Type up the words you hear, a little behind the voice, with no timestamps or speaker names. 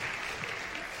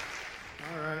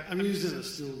I'm using a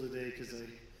stool today because I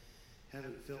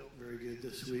haven't felt very good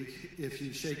this week. If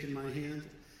you've shaken my hand,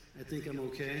 I think I'm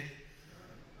okay.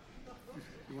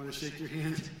 You want to shake your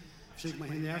hand? Shake my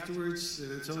hand afterwards,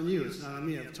 and it's on you. It's not on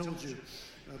me. I've told you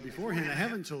beforehand. I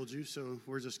haven't told you, so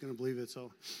we're just going to believe it's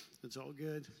all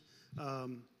good.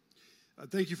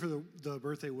 Thank you for the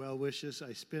birthday well wishes.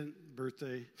 I spent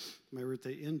my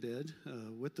birthday in bed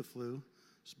with the flu,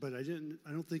 but I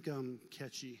don't think I'm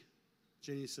catchy.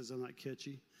 Jenny says I'm not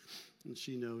catchy, and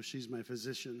she knows. She's my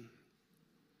physician.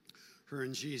 Her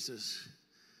and Jesus.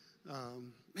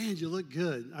 Man, you look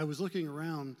good. I was looking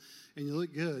around, and you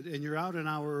look good. And you're out an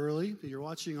hour early. You're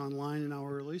watching online an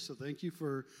hour early, so thank you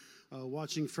for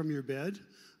watching from your bed,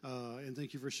 and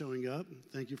thank you for showing up.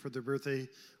 Thank you for the birthday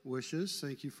wishes.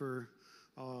 Thank you for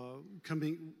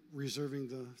reserving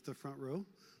the front row.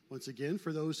 Once again,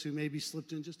 for those who maybe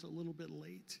slipped in just a little bit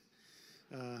late.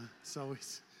 So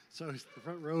the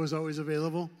front row is always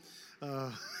available.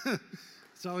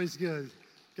 It's always good.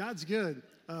 God's good.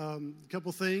 A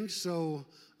couple things. So,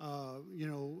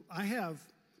 I've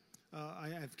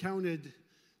counted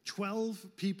 12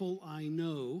 people I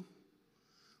know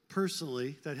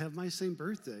personally that have my same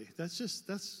birthday.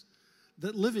 That's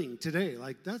living today.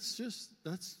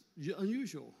 That's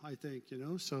unusual, I think,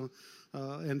 So,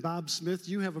 and Bob Smith,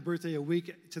 you have a birthday a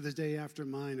week to the day after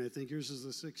mine. I think yours is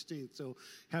the 16th. So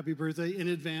happy birthday in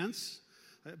advance.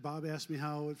 Bob asked me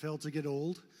how it felt to get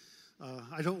old.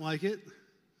 I don't like it,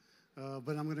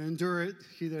 but I'm going to endure it.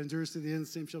 He that endures to the end, the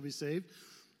same shall be saved.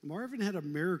 Marvin had a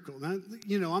miracle. Now,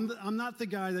 I'm not the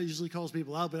guy that usually calls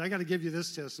people out, but I got to give you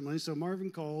this testimony. So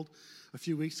Marvin called a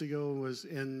few weeks ago, was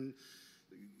in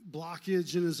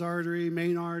blockage in his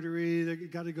main artery. They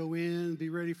got to go in, be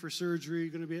ready for surgery.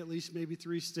 Going to be at least maybe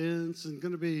 3 stents, and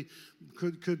going to be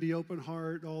could be open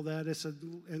heart, all that. I said,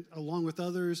 and along with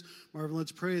others, Marvin,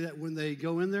 let's pray that when they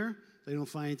go in there, they don't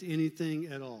find anything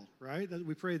at all, right?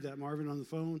 We prayed that, Marvin, on the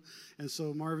phone. And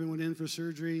so Marvin went in for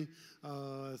surgery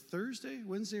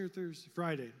Wednesday or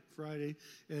Thursday? Friday.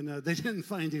 And they didn't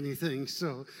find anything.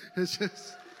 So it's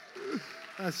just,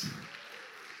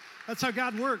 that's how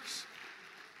God works.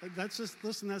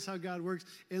 That's how God works.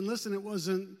 And listen, it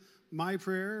wasn't my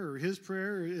prayer or his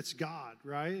prayer, it's God,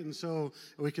 right? And so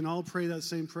we can all pray that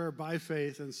same prayer by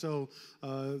faith. And so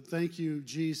thank you,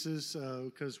 Jesus,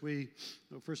 because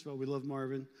first of all, we love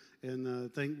Marvin,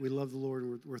 and we love the Lord,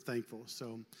 and we're thankful.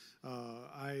 So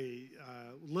a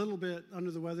little bit under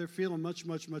the weather, feeling much,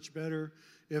 much, much better.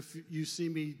 If you see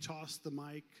me toss the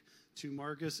mic to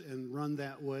Marcus and run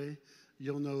that way,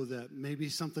 you'll know that maybe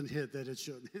something hit that it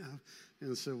shouldn't have.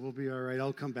 And so we'll be all right.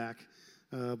 I'll come back.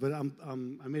 But I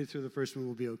made it through the first one.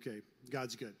 We'll be okay.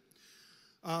 God's good.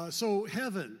 So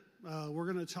heaven. We're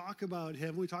going to talk about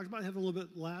heaven. We talked about heaven a little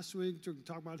bit last week. We're going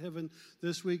to talk about heaven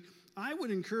this week. I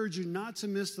would encourage you not to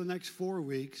miss the next 4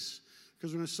 weeks,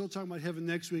 because we're going to still talk about heaven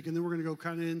next week, and then we're going to go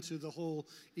kind of into the whole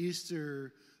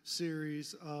Easter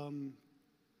series.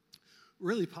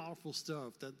 Really powerful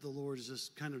stuff that the Lord is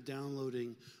just kind of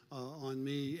downloading on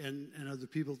me and other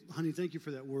people. Honey, thank you for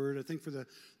that word. I think for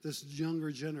this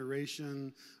younger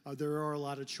generation, there are a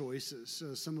lot of choices.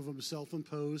 Some of them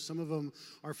self-imposed. Some of them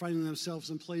are finding themselves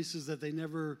in places that they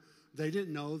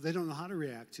didn't know, they don't know how to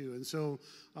react to. And so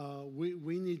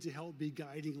we need to help be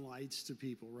guiding lights to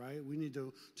people, right? We need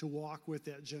to walk with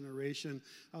that generation.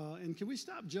 And can we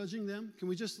stop judging them? Can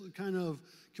we just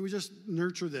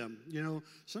nurture them?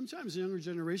 Sometimes the younger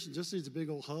generation just needs a big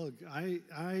old hug. I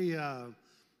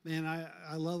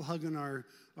love hugging our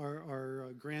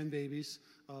grandbabies.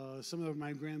 Some of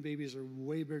my grandbabies are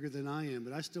way bigger than I am,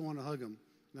 but I still want to hug them.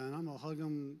 And I'm going to hug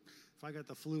them if I got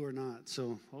the flu or not.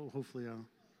 So hopefully I'll.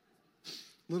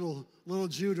 Little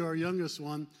Judah, our youngest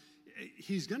one,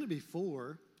 he's going to be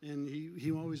 4, and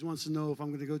he always wants to know if I'm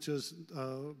going to go to his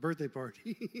birthday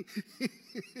party.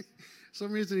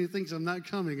 Some reason he thinks I'm not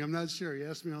coming. I'm not sure. He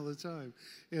asks me all the time.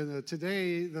 And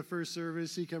today, the first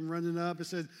service, he come running up and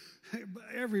said, hey,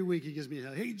 every week he gives me a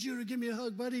hug. Hey, Judah, give me a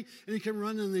hug, buddy. And he come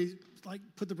running and he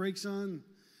put the brakes on.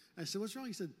 I said, what's wrong?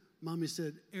 He said, Mommy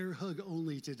said, air hug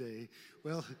only today.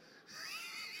 Well,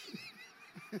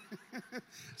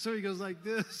 so he goes like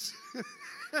this.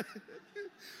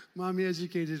 Mommy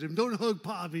educated him. Don't hug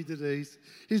Poppy today.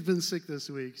 He's been sick this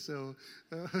week. So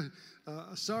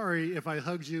sorry if I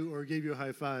hugged you or gave you a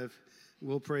high five.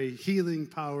 We'll pray healing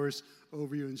powers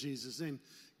over you in Jesus' name.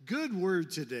 Good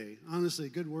word today. Honestly,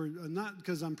 good word. Not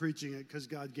because I'm preaching it, because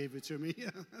God gave it to me.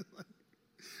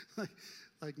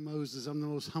 like Moses. I'm the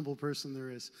most humble person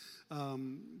there is.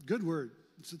 Good word.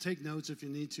 So take notes if you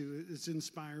need to. It's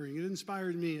inspiring. It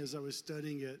inspired me as I was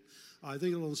studying it. I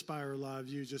think it'll inspire a lot of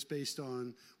you just based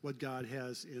on what God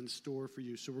has in store for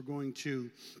you. So we're going to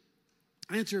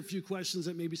answer a few questions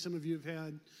that maybe some of you have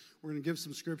had. We're going to give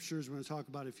some scriptures. We're going to talk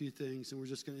about a few things, and we're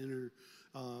just going to enter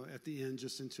at the end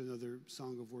just into another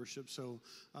song of worship. So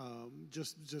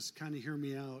just kind of hear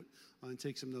me out and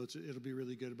take some notes. It'll be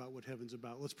really good about what heaven's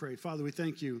about. Let's pray. Father, we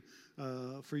thank you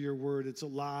for your word. It's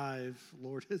alive,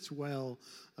 Lord. It's well,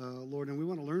 Lord, and we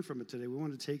want to learn from it today. We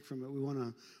want to take from it. We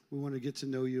want to get to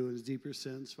know you in a deeper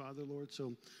sense, Father, Lord.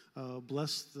 So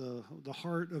bless the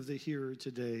heart of the hearer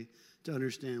today to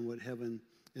understand what heaven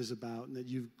is about and that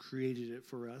you've created it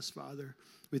for us, Father.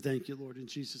 We thank you, Lord. In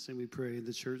Jesus' name we pray. And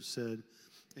the church said,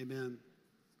 amen.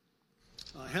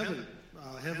 Heaven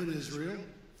is real,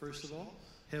 first of all.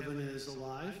 Heaven is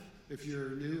alive. If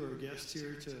you're new or a guest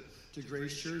here to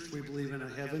Grace Church, we believe in a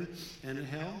heaven and a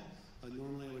hell.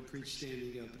 Normally I would preach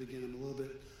standing up, but again, I'm a little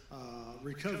bit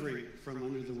recovering from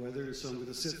under the weather, and so I'm going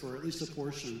to sit for at least a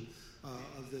portion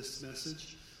of this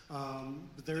message.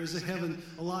 But there is a heaven.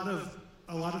 A lot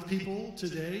of people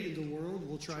today in the world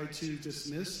will try to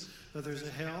dismiss that there's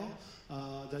a hell,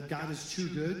 that God is too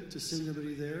good to send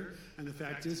anybody there. And the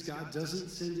fact is, God doesn't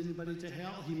send anybody to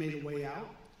hell. He made a way out.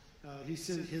 He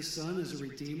sent his son as a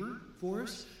redeemer for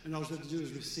us, and all we have to do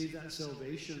is receive that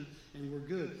salvation, and we're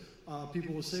good.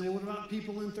 People will say, well, what about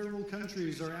people in third world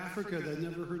countries or Africa that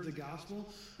never heard the gospel?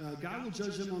 God will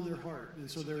judge them on their heart.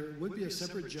 And so there would be a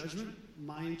separate judgment,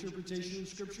 my interpretation of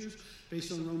scriptures,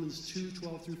 based on Romans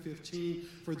 2:12 through 15,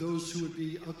 for those who would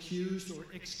be accused or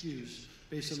excused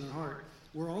based on their heart.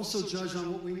 We're also judged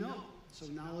on what we know. So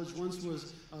knowledge once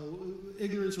was,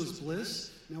 ignorance was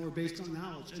bliss. Now we're based on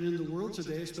knowledge. And in the world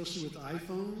today, especially with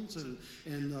iPhones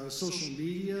and social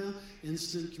media,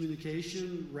 instant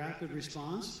communication, rapid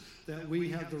response, that we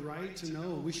have the right to know,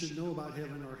 we should know about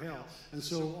heaven or hell. And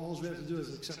so all we have to do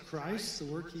is accept Christ, the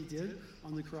work he did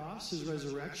on the cross, his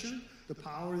resurrection, the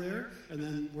power there, and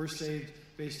then we're saved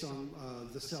based on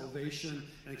the salvation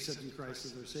and accepting Christ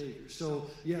as our Savior. So,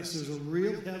 yes, there's a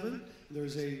real heaven.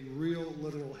 There's a real,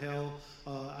 literal hell.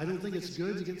 I don't think it's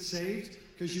good to get saved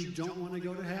because you don't want to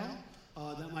go to hell.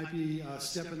 That might be a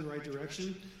step in the right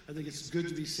direction. I think it's good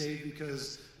to be saved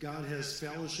because God has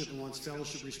fellowship and wants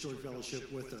fellowship, restored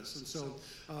fellowship with us. And so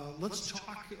let's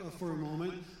talk for a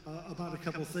moment about a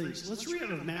couple things. Let's read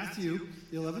out of Matthew,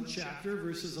 the 11th chapter,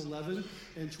 verses 11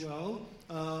 and 12.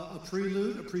 A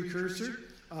prelude, a precursor.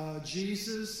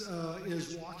 Jesus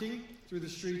is walking through the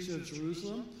streets of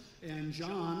Jerusalem, and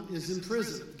John is in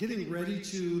prison, getting ready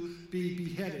to be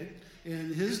beheaded.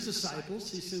 And his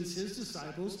disciples, he sends his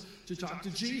disciples to talk to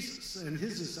Jesus. And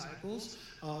his disciples,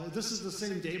 this is the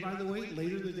same day, by the way,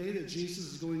 later in the day, that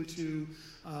Jesus is going to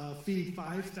feed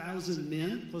 5,000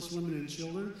 men, plus women and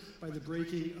children, by the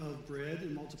breaking of bread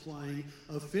and multiplying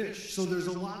of fish. So there's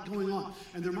a lot going on.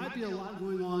 And there might be a lot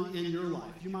going on in your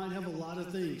life. You might have a lot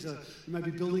of things. You might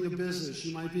be building a business.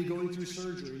 You might be going through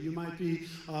surgery. You might be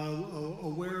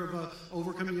aware of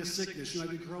overcoming a sickness. You might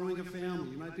be growing a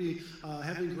family. You might be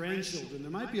having grandchildren.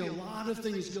 There might be a lot of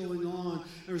things going on.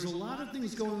 There's a lot of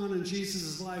things going on in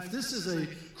Jesus' life. This is a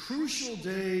crucial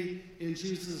day in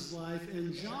Jesus' life.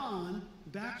 And John,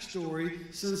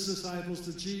 backstory, sends disciples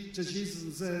to Jesus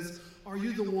and says, are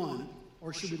you the one,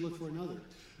 or should we look for another?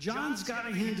 John's got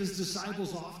to hand his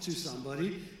disciples off to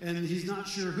somebody, and he's not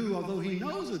sure who, although he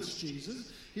knows it's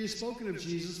Jesus. He has spoken of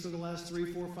Jesus for the last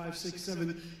 3, 4, 5, 6,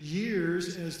 7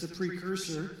 years as the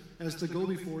precursor, as the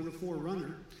go-before, the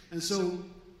forerunner. And so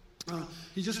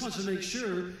he just wants to make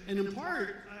sure, and in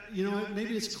part,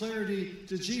 maybe it's clarity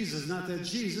to Jesus. Not that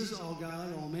Jesus, all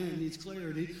God, all man, needs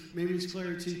clarity. Maybe it's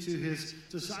clarity to his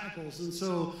disciples. And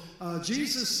so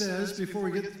Jesus says, before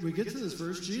we get to this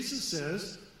verse, Jesus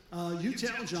says, you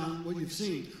tell John what you've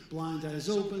seen. Blind eyes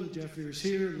open, deaf ears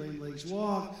hear, lame legs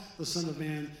walk. The Son of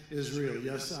Man is real.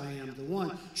 Yes, I am the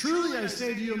one. Truly I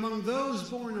say to you, among those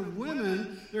born of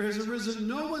women, there has arisen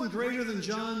no one greater than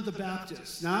John the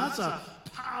Baptist. Now that's a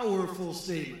powerful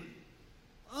statement.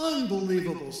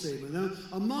 Unbelievable statement. Now,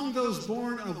 among those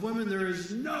born of women, there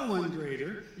is no one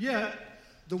greater. Yet,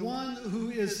 the one who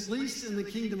is least in the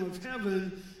kingdom of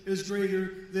heaven is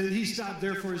greater than he. Stopped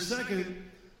there for a second.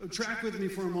 track with me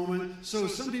for a moment. So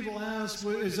some people ask,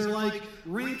 well, is there like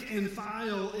rank and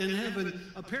file in heaven?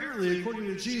 Apparently, according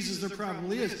to Jesus, there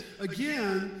probably is.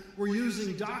 Again, we're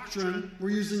using doctrine, we're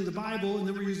using the Bible, and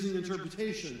then we're using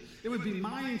interpretation. It would be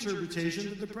my interpretation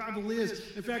that there probably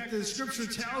is. In fact, the Scripture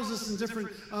tells us in different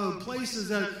places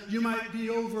that you might be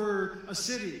over a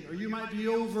city, or you might be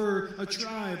over a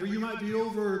tribe, or you might be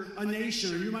over a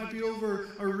nation, or you might be over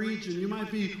a region. You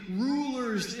might be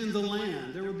rulers in the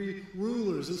land. There would be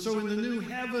rulers. And so in the new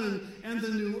heaven and the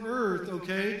new earth,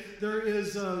 okay, there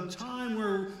is a time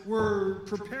where we're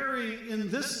preparing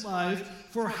in this life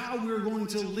for how we're going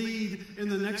to lead in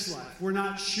the next life. We're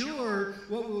not sure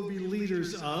what we'll be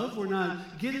leaders of. We're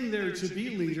not getting there to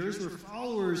be leaders. We're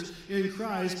followers in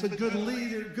Christ, but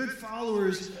good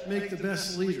followers make the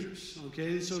best leaders,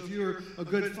 okay? So if you're a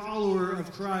good follower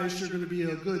of Christ, you're going to be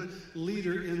a good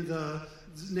leader in the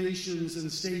nations and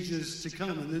stages to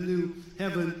come in the new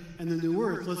heaven and the new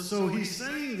earth. So he's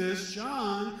saying this,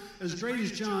 John, as great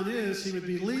as John is, he would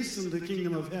be least in the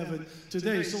kingdom of heaven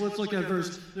today. So let's look at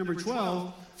verse number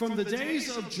 12. From the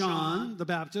days of John the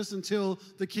Baptist until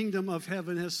the kingdom of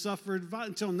heaven has suffered,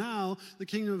 until now, the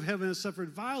kingdom of heaven has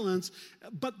suffered violence,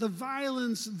 but the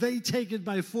violence, they take it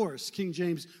by force. King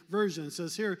James Version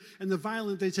says here, and the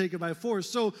violent, they take it by force.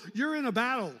 So you're in a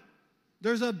battle.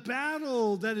 There's a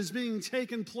battle that is being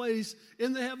taken place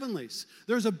in the heavenlies.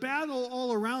 There's a battle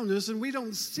all around us, and we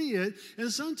don't see it.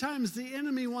 And sometimes the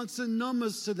enemy wants to numb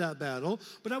us to that battle.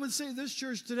 But I would say this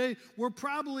church today, we're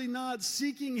probably not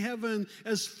seeking heaven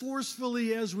as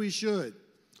forcefully as we should.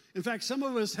 In fact, some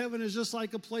of us, heaven is just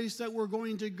like a place that we're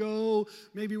going to go.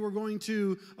 Maybe we're going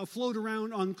to float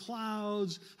around on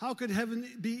clouds. How could heaven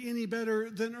be any better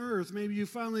than earth? Maybe you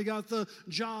finally got the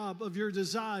job of your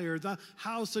desire, the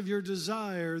house of your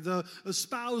desire, the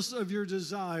spouse of your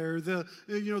desire,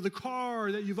 the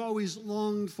car that you've always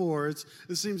longed for. It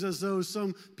seems as though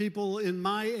some people in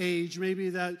my age, maybe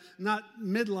that not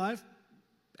midlife,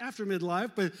 after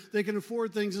midlife, but they can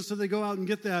afford things, and so they go out and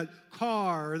get that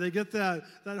car, or they get that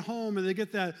home, and they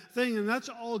get that thing, and that's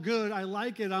all good. I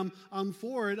like it. I'm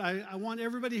for it. I want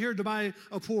everybody here to buy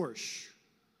a Porsche.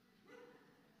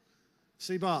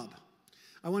 See, Bob.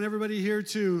 I want everybody here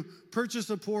to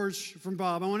purchase a Porsche from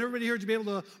Bob. I want everybody here to be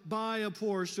able to buy a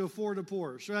Porsche, to afford a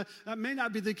Porsche. That may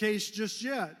not be the case just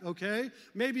yet, okay?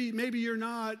 Maybe you're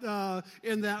not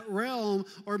in that realm,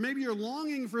 or maybe you're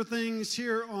longing for things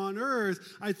here on earth.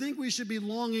 I think we should be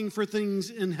longing for things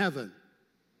in heaven.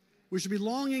 We should be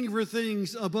longing for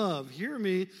things above. Hear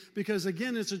me, because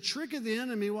again, it's a trick of the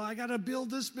enemy. Well, I got to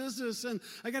build this business, and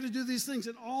I got to do these things,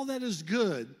 and all that is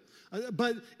good.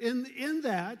 But in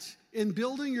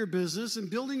building your business and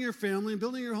building your family and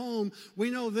building your home, we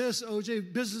know this,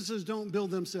 OJ, businesses don't build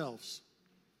themselves.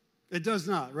 It does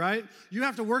not, right? You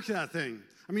have to work that thing.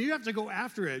 I mean, you have to go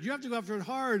after it. You have to go after it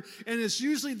hard, and it's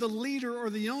usually the leader or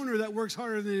the owner that works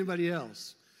harder than anybody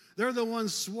else. They're the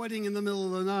ones sweating in the middle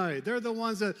of the night. They're the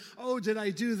ones that, did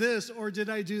I do this or did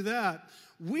I do that?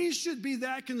 We should be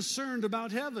that concerned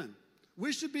about heaven.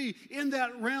 We should be in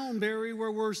that realm, Barry,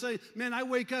 where we're saying, man, I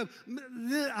wake up,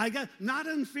 not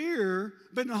in fear,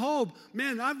 but in hope.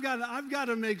 Man, I've got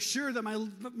to make sure that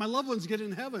my loved ones get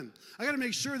in heaven. I got to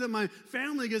make sure that my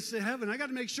family gets to heaven. I got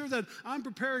to make sure that I'm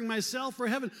preparing myself for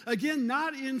heaven. Again,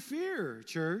 not in fear,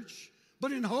 church,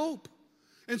 but in hope.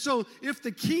 And so if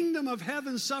the kingdom of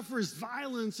heaven suffers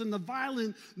violence and the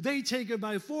violent, they take it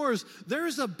by force,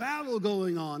 there's a battle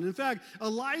going on. In fact,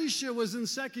 Elisha was in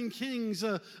 2 Kings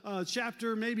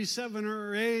chapter maybe 7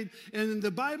 or 8, and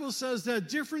the Bible says that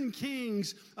different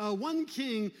kings, one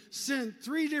king sent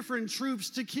 3 different troops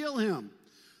to kill him.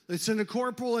 They sent a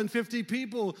corporal and 50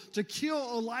 people to kill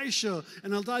Elisha.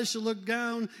 And Elisha looked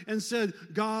down and said,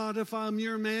 God, if I'm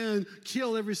your man,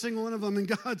 kill every single one of them. And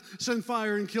God sent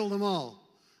fire and killed them all.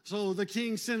 So the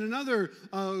king sent another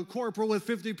corporal with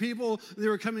 50 people. They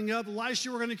were coming up.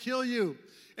 Elisha, we're going to kill you.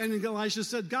 And Elisha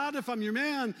said, God, if I'm your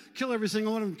man, kill every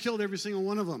single one of them. Killed every single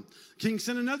one of them. King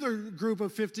sent another group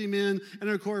of 50 men and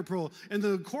a corporal. And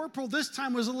the corporal this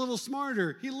time was a little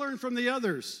smarter. He learned from the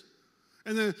others.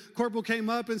 And the corporal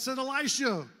came up and said,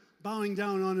 Elisha, bowing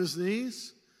down on his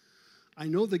knees, I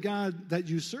know the God that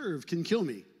you serve can kill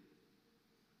me.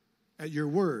 At your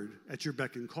word, at your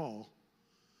beck and call,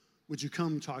 would you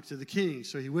come talk to the king?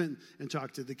 So he went and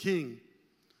talked to the king.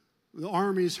 The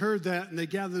armies heard that, and they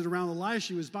gathered around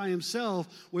Elisha. He was by himself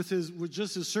with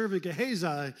just his servant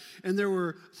Gehazi, and there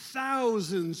were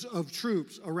thousands of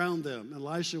troops around them.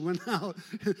 Elisha went out,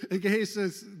 and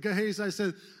Gehazi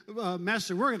said,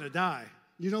 Master, we're going to die.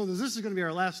 you know that this is going to be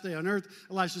our last day on earth.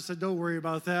 Elisha said, don't worry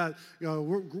about that. You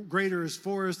know, greater is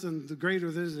for us than the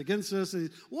greater that is against us. And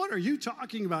what are you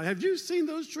talking about? Have you seen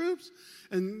those troops?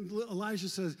 And Elijah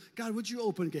says, God, would you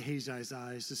open Gehazi's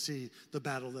eyes to see the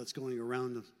battle that's going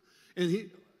around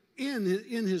him? And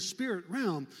in his spirit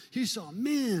realm, he saw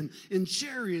men in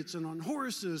chariots and on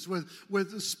horses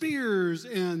with spears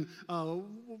and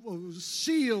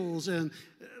shields and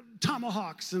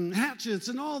tomahawks and hatchets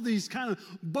and all these kind of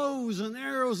bows and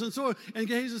arrows and so on. And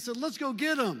Gehazi said, let's go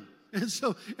get them. And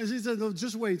so, as he said, no,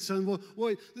 just wait, son. Well,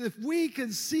 wait. If we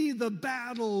could see the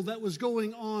battle that was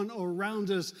going on around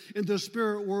us in the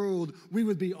spirit world, we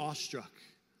would be awestruck.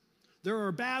 There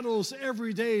are battles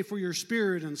every day for your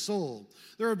spirit and soul.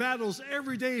 There are battles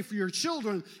every day for your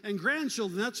children and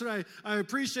grandchildren. That's what I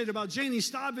appreciate about Janie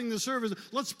stopping the service.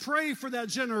 Let's pray for that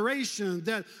generation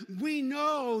that we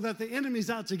know that the enemy's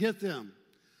out to get them.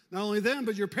 Not only them,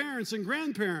 but your parents and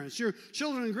grandparents, your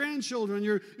children and grandchildren,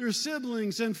 your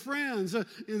siblings and friends.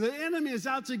 The enemy is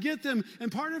out to get them,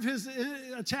 and part of his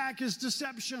attack is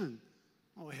deception.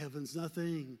 Oh, heaven's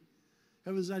nothing.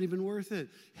 Heaven's not even worth it.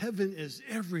 Heaven is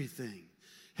everything.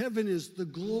 Heaven is the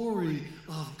glory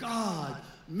of God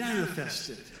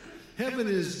manifested. Heaven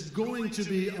is going to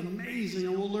be amazing,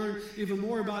 and we'll learn even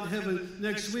more about heaven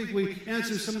next week. We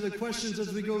answer some of the questions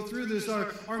as we go through this.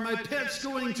 Are my pets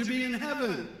going to be in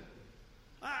heaven?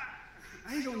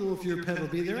 I don't know if your pet will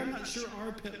be there. I'm not sure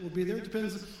our pet will be there. It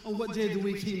depends on what day of the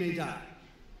week he may die.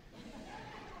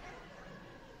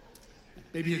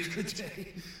 Maybe a good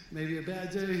day, maybe a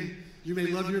bad day. You may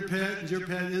love your pet, and your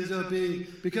pet ends up being,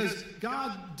 because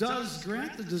God does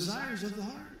grant the desires of the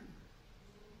heart.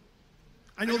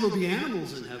 I know there'll be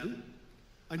animals in heaven.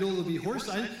 I know there'll be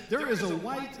horses. There is a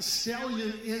white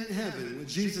stallion in heaven with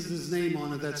Jesus' name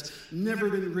on it that's never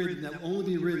been ridden, that will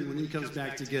only be ridden when he comes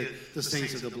back to get the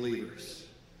saints of the believers.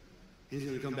 He's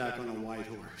going to come back on a white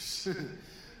horse.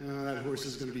 That horse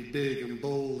is going to be big and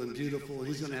bold and beautiful, and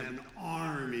he's going to have an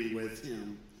army with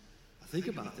him. Think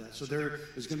about that. So there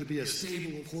is going to be a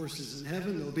stable of horses in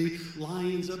heaven. There'll be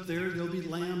lions up there. There'll be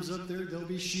lambs up there. There'll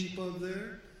be sheep up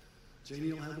there.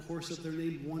 Janie will have a horse up there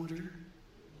named Wonder.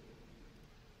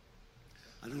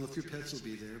 I don't know if your pets will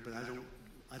be there, but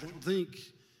I don't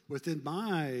think within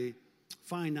my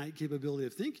finite capability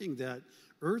of thinking that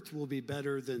earth will be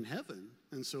better than heaven.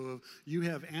 And so if you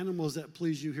have animals that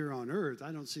please you here on earth,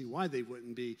 I don't see why they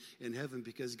wouldn't be in heaven,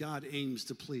 because God aims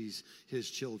to please his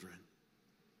children.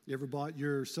 You ever bought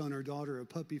your son or daughter a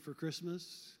puppy for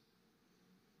Christmas?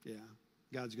 Yeah,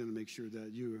 God's going to make sure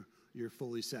that you're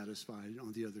fully satisfied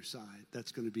on the other side.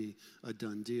 That's going to be a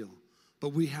done deal.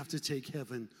 But we have to take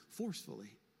heaven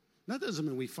forcefully. That doesn't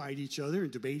mean we fight each other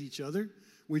and debate each other.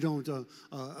 We don't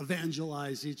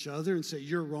evangelize each other and say,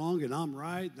 you're wrong and I'm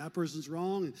right, and that person's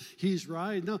wrong and he's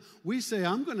right. No, we say,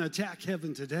 I'm going to attack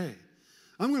heaven today.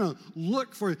 I'm going to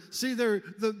look for, see,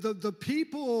 the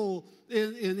people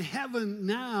in heaven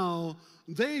now,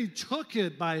 they took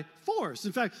it by force.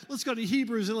 In fact, let's go to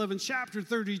Hebrews 11, chapter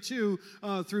 32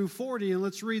 through 40, and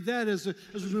let's read that as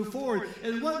we move forward.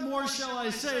 And what more shall I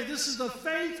say? This is the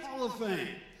Faith Hall of Fame.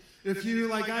 If you,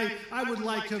 like I would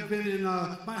like to have been in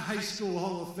my high school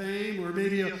Hall of Fame, or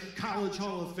maybe a college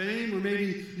Hall of Fame, or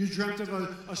maybe you dreamt of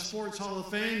a sports Hall of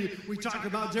Fame. We talk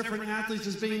about different athletes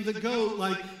as being the GOAT.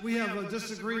 Like we have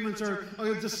disagreements or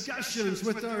discussions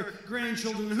with our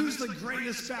grandchildren. Who's the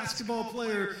greatest basketball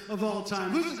player of all time?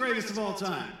 Who's the greatest of all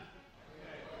time?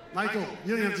 Michael.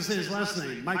 You don't have to say his last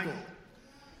name. Michael.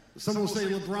 Some will say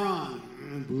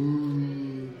LeBron.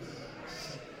 Boo.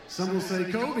 Some will say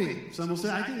Kobe. Some will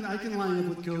say, I can line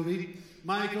up with Kobe.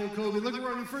 Michael, Kobe. Look,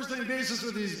 we're on a first-name basis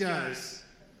with these guys.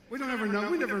 We don't ever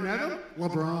know. We never met them.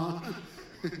 LeBron.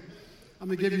 I'm going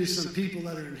to give you some people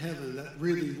that are in heaven that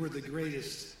really were the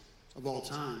greatest of all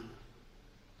time.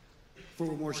 For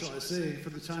what more shall I say? For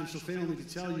the time shall fail me to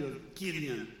tell you of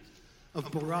Gideon, of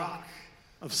Barak,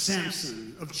 of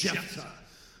Samson, of Jephthah,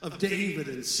 of David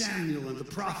and Samuel and the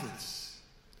prophets,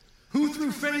 who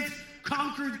through faith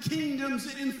conquered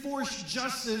kingdoms, enforced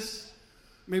justice.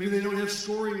 Maybe they don't have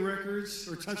scoring records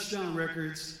or touchdown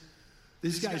records.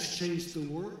 These guys changed the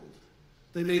world.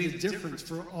 They made a difference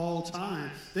for all time.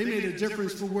 They made a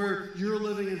difference for where you're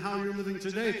living and how you're living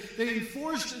today. They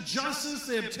enforced justice.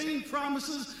 They obtained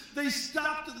promises. They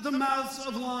stopped the mouths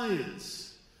of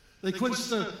lions. They quenched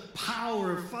the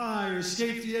power of fire,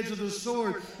 escaped the edge of the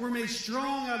sword, were made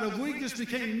strong out of weakness,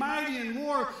 became mighty in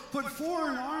war, put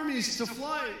foreign armies to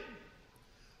flight.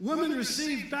 Women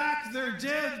received back their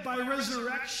dead by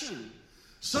resurrection.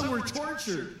 Some were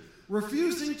tortured,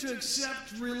 refusing to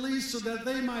accept release so that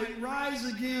they might rise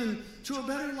again to a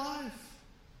better life.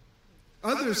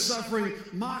 Others suffering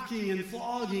mocking and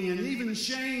flogging and even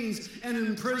chains and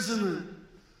imprisonment.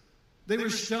 They were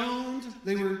stoned,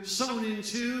 they were sown in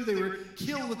two, they were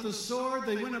killed with the sword,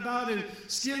 they went about in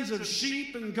skins of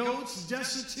sheep and goats,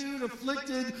 destitute,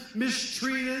 afflicted,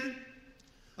 mistreated,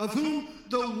 of whom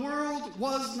the world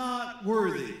was not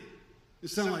worthy. They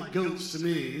sound like goats to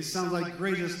me. These sound like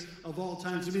greatest of all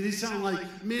time to me. These sound like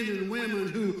men and women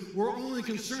who were only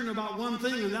concerned about one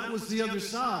thing, and that was the other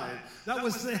side. That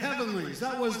was the heavenlies.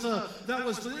 That was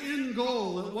the end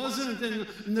goal. It wasn't,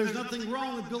 and there's nothing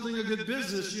wrong with building a good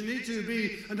business. You need to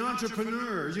be an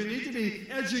entrepreneur. You need to be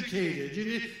educated.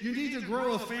 You need to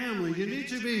grow a family. You need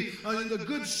to be a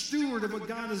good steward of what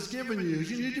God has given you.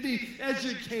 You need to be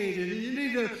educated, and you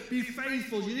need to be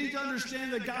faithful. You need to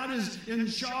understand that God is in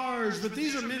charge. But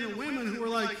these are men and women who are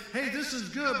like, hey, this is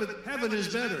good, but heaven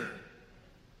is better.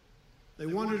 They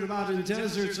wandered about in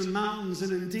deserts and mountains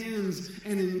and in dens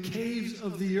and in caves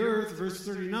of the earth. Verse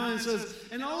 39 says,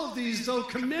 and all of these, though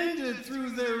commended through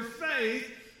their faith,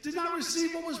 did not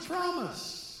receive what was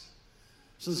promised,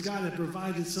 since God had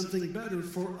provided something better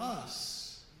for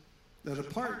us, that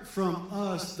apart from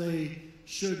us, they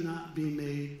should not be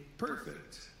made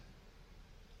perfect.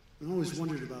 I always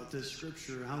wondered about this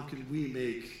scripture. How can we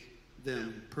make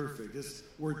them perfect? This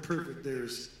word perfect there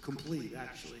is complete,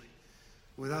 actually.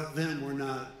 Without them, we're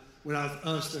not. Without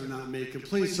us, they're not made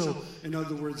complete. So, in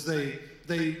other words, they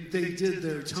did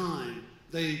their time.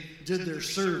 They did their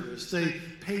service. They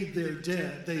paid their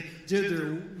debt. They did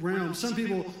their realm. Some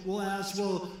people will ask,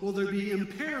 well, will there be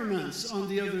impairments on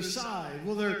the other side?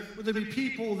 Will there be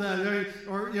people that,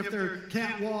 or if they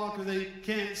can't walk or they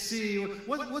can't see?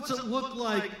 What's it look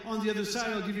like on the other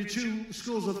side? I'll give you two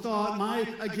schools of thought. My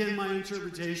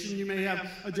interpretation. You may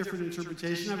have a different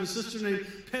interpretation. I have a sister named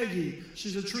Peggy.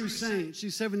 She's a true saint.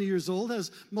 She's 70 years old,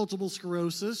 has multiple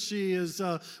sclerosis. She has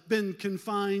been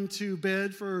confined to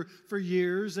bed for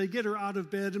years. They get her out of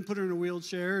bed and put her in a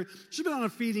wheelchair. She's been on a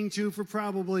feeding tube for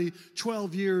probably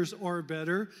 12 years or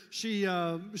better. She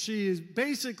is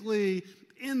basically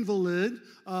invalid,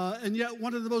 and yet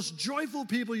one of the most joyful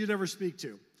people you'd ever speak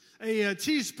to. A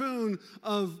teaspoon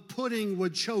of pudding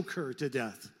would choke her to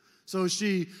death. So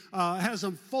she has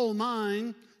a full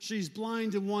mind. She's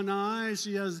blind in one eye.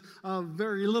 She has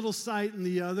very little sight in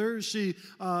the other. She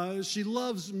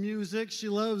loves music. She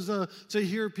loves to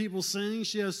hear people sing.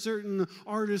 She has certain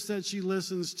artists that she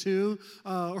listens to.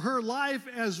 Her life,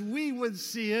 as we would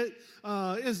see it,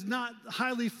 is not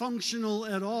highly functional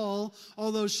at all,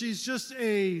 although she's just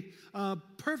a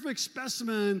perfect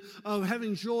specimen of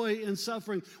having joy and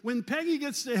suffering. When Peggy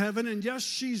gets to heaven, and yes,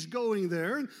 she's going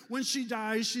there, and when she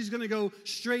dies, she's going to go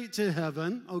straight to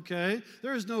heaven, okay?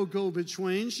 There is no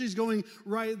go-between. She's going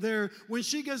right there. When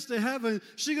she gets to heaven,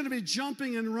 she's going to be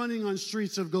jumping and running on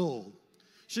streets of gold.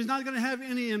 She's not going to have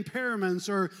any impairments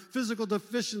or physical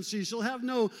deficiencies. She'll have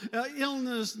no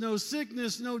illness, no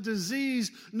sickness, no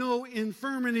disease, no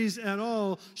infirmities at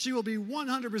all. She will be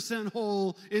 100%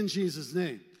 whole in Jesus'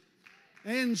 name.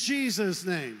 In Jesus'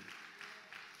 name.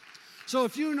 So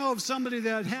if you know of somebody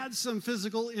that had some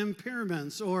physical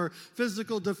impairments or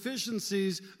physical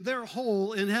deficiencies, they're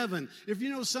whole in heaven. If you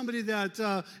know somebody that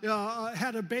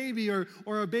had a baby or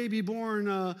a baby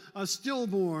born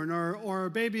stillborn or a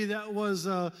baby that was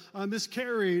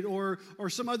miscarried or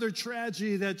some other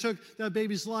tragedy that took that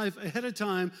baby's life ahead of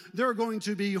time, they're going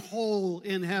to be whole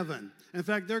in heaven. In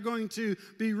fact, they're going to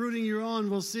be rooting you on.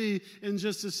 We'll see in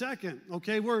just a second.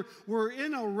 Okay, we're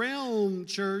in a realm,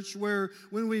 church, where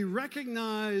when we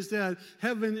recognize that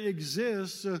heaven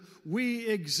exists, we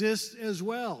exist as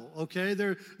well. Okay,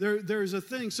 there's a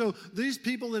thing. So these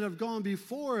people that have gone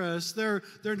before us, they're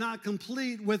not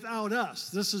complete without us.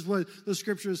 This is what the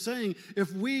scripture is saying.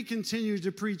 If we continue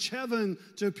to preach heaven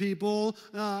to people,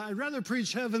 I'd rather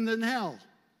preach heaven than hell.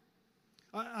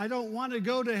 I don't want to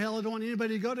go to hell. I don't want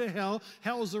anybody to go to hell.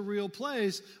 Hell is a real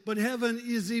place, but heaven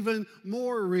is even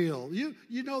more real.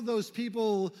 You know those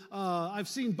people, I've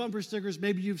seen bumper stickers,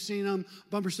 maybe you've seen them,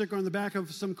 bumper sticker on the back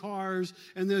of some cars,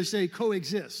 and they say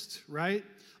coexist, right?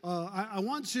 I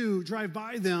want to drive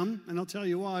by them, and I'll tell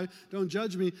you why. Don't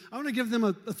judge me. I want to give them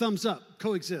a thumbs up,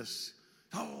 coexist.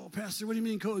 Oh, Pastor, what do you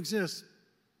mean coexist?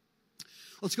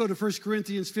 Let's go to 1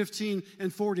 Corinthians 15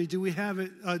 and 40. Do we have it,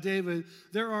 David?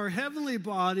 There are heavenly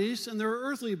bodies and there are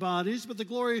earthly bodies, but the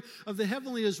glory of the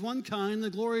heavenly is one kind, the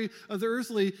glory of the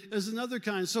earthly is another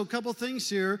kind. So a couple things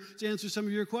here to answer some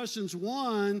of your questions.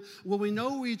 One, will we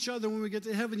know each other when we get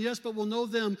to heaven? Yes, but we'll know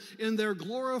them in their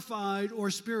glorified or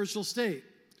spiritual state.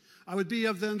 I would be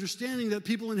of the understanding that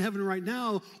people in heaven right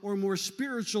now are more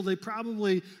spiritual. They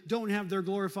probably don't have their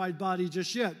glorified body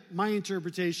just yet. My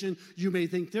interpretation, you may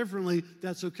think differently.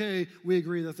 That's okay. We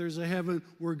agree that there's a heaven.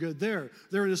 We're good there.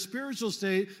 They're in a spiritual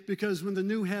state because when the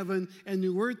new heaven and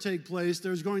new earth take place,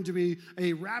 there's going to be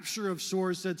a rapture of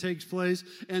sorts that takes place,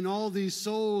 and all these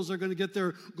souls are going to get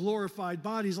their glorified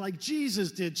bodies like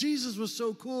Jesus did. Jesus was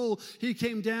so cool. He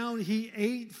came down, he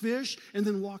ate fish, and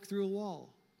then walked through a wall.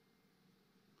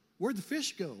 Where'd the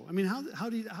fish go? I mean,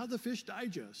 how'd the fish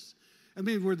digest? I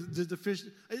mean, did the fish,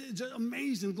 it's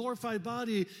amazing. Glorified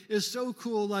body is so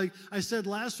cool. Like I said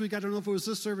last week, I don't know if it was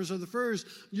this service or the first,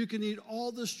 you can eat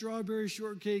all the strawberry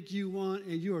shortcake you want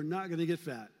and you are not going to get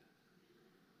fat.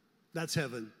 That's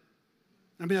heaven.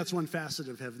 I mean, that's one facet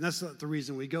of heaven. That's not the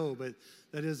reason we go, but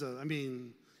that is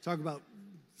talk about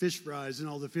fish fries and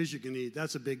all the fish you can eat.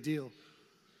 That's a big deal.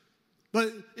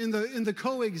 But in the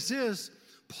coexist,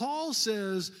 Paul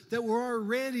says that we're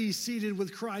already seated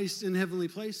with Christ in heavenly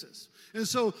places. And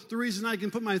so the reason I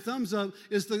can put my thumbs up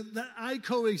is that I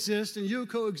coexist and you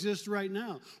coexist right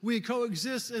now. We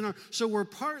coexist so we're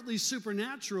partly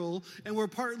supernatural and we're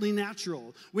partly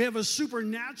natural. We have a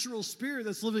supernatural spirit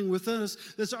that's living with us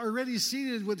that's already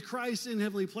seated with Christ in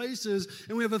heavenly places.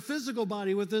 And we have a physical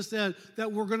body with us that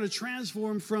we're going to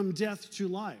transform from death to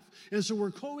life. And so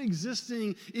we're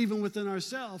coexisting even within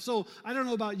ourselves. So I don't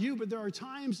know about you, but there are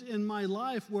times in my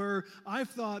life where I've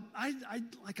thought, I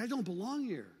don't belong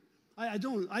here. I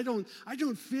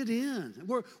don't fit in.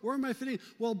 Where am I fitting?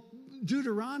 Well,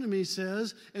 Deuteronomy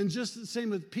says, and just the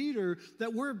same with Peter,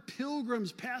 that we're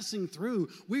pilgrims passing through.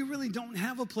 We really don't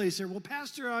have a place here. Well,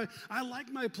 Pastor, I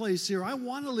like my place here. I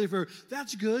want to live here.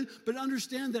 That's good, but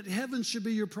understand that heaven should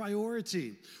be your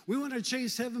priority. We want to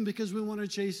chase heaven because we want to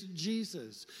chase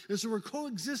Jesus. And so we're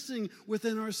coexisting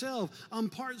within ourselves. I'm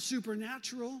part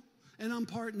supernatural and I'm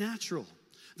part natural.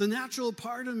 The natural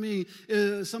part of me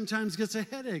sometimes gets a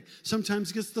headache,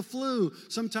 sometimes gets the flu,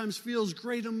 sometimes feels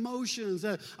great emotions.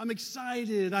 I'm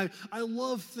excited. I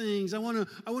love things. I want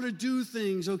to do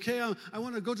things. Okay, I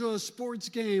want to go to a sports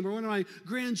game or one of my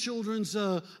grandchildren's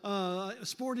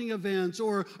sporting events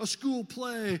or a school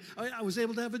play. I was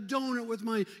able to have a donut with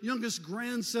my youngest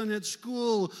grandson at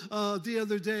school the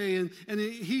other day, and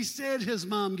he said his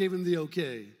mom gave him the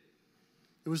okay.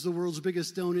 It was the world's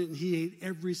biggest donut, and he ate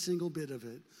every single bit of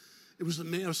it. It was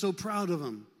amazing. I was so proud of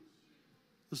him.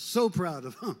 I was so proud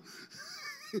of him.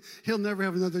 He'll never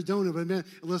have another donut, but man,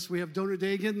 unless we have donut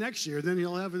day again next year, then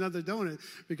he'll have another donut,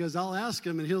 because I'll ask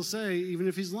him, and he'll say, even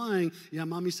if he's lying, yeah,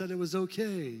 Mommy said it was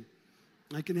okay.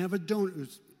 I can have a donut. It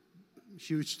was a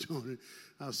huge donut.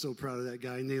 I was so proud of that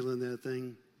guy nailing that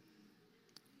thing.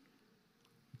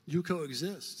 You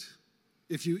coexist.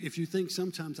 If you think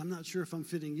sometimes, I'm not sure if I'm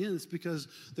fitting in, it's because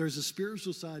there's a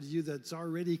spiritual side of you that's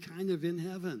already kind of in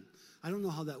heaven. I don't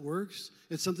know how that works.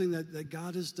 It's something that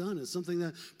God has done. It's something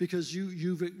that because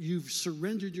you've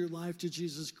surrendered your life to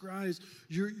Jesus Christ,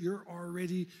 you're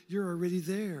already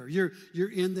there.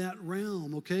 You're in that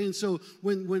realm, okay? And so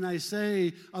when I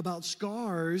say about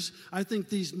scars, I think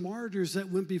these martyrs that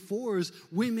went before us,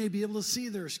 we may be able to see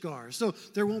their scars. So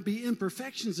there won't be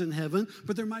imperfections in heaven,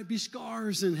 but there might be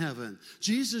scars in heaven.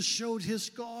 Jesus showed his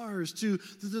scars to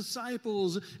the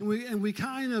disciples, and we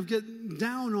kind of get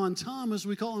down on Thomas.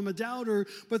 We call him a doubter,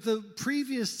 but the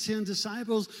previous 10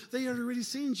 disciples, they had already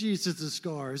seen Jesus'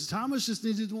 scars. Thomas just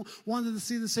wanted to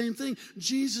see the same thing.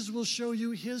 Jesus will show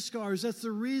you his scars. That's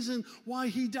the reason why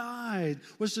he died,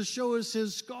 was to show us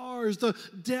his scars. The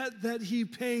debt that he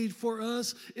paid for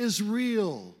us is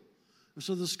real.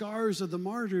 So the scars of the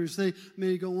martyrs, they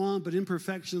may go on, but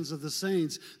imperfections of the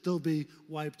saints, they'll be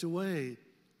wiped away.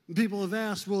 People have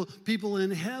asked, will people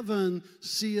in heaven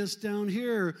see us down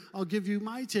here? I'll give you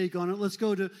my take on it. Let's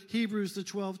go to Hebrews, the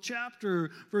 12th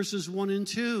chapter, verses 1 and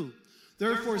 2.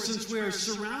 Therefore, since we are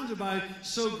surrounded by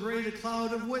so great a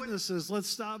cloud of witnesses, let's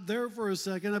stop there for a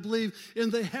second. I believe in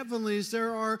the heavenlies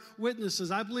there are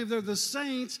witnesses. I believe they're the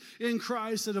saints in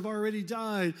Christ that have already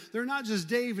died. They're not just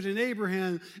David and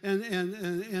Abraham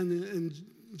and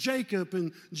Jacob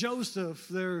and Joseph.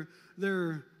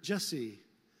 They're Jesse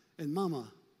and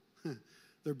Mama.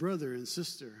 Their brother and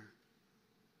sister,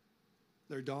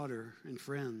 their daughter and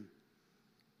friend.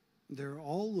 They're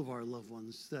all of our loved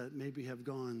ones that maybe have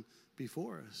gone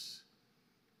before us.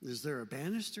 Is there a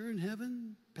banister in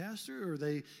heaven, Pastor? Are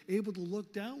they able to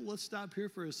look down? Let's stop here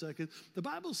for a second. The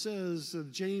Bible says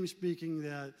of James speaking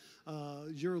that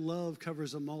your love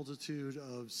covers a multitude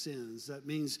of sins. That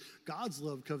means God's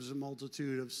love covers a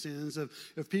multitude of sins.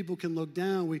 If people can look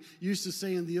down, we used to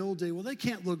say in the old day, well, they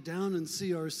can't look down and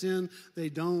see our sin. They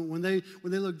don't. When they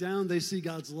look down, they see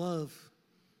God's love.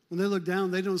 When they look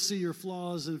down, they don't see your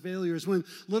flaws and failures. When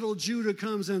little Judah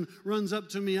comes and runs up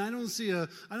to me, I don't see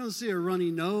a runny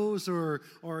nose or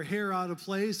hair out of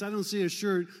place. I don't see a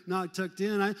shirt not tucked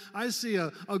in. I see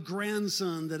a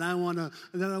grandson that I want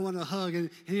to hug. And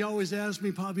he always asks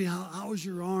me, Poppy, how's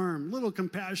your arm? A little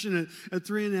compassionate at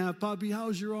 3.5. Poppy,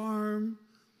 how's your arm?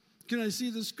 Can I see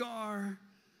the scar?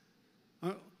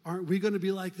 Aren't we going to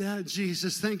be like that?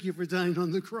 Jesus, thank you for dying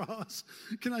on the cross.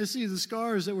 Can I see the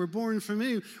scars that were born for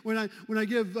me? When I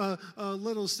give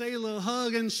little Selah a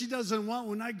hug and she doesn't want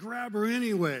one, I grab her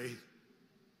anyway,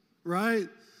 right?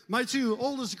 My 2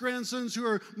 oldest grandsons, who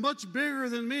are much bigger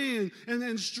than me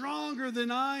and stronger than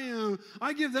I am,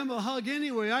 I give them a hug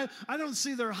anyway. I don't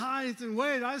see their height and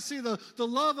weight. I see the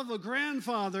love of a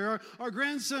grandfather. Our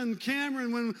grandson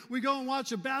Cameron, when we go and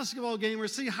watch a basketball game or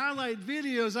see highlight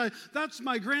videos, that's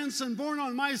my grandson born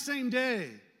on my same day.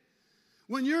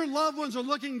 When your loved ones are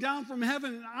looking down from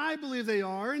heaven, and I believe they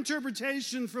are,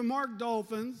 interpretation from Mark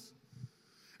Dolphens,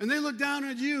 and they look down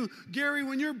at you, Gary,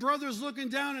 when your brother's looking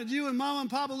down at you and Mama and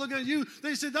Papa looking at you,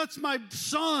 they say, that's my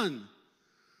son,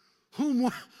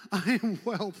 whom I am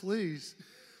well pleased.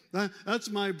 That's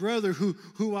my brother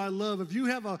who I love. If you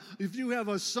have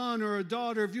a son or a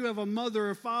daughter, if you have a mother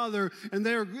or father, and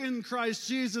they're in Christ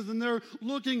Jesus and they're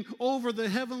looking over the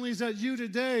heavenlies at you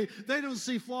today, they don't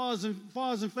see flaws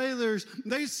and failures.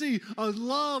 They see a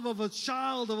love of a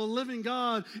child of a living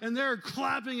God, and they're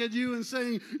clapping at you and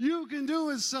saying, you can do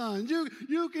it, son.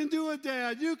 You can do it,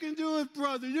 Dad. You can do it,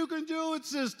 brother. You can do it,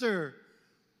 sister.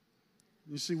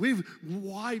 You see, we've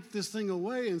wiped this thing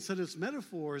away and said it's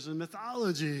metaphors and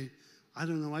mythology. I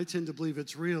don't know. I tend to believe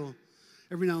it's real.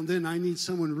 Every now and then I need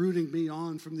someone rooting me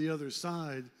on from the other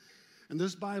side. And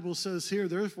this Bible says here,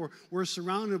 therefore, we're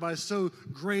surrounded by so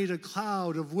great a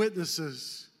cloud of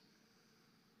witnesses.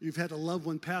 You've had a loved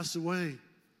one pass away.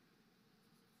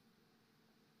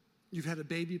 You've had a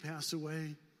baby pass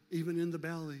away, even in the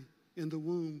belly, in the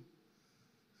womb.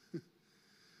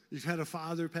 You've had a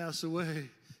father pass away.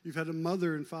 You've had a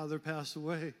mother and father pass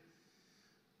away.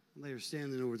 And they are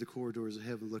standing over the corridors of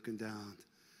heaven looking down.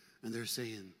 And they're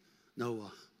saying,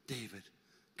 Noah, David,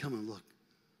 come and look.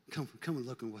 Come and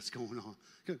look at what's going on.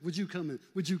 Would you come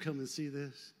and see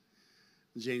this?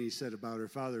 And Janie said about her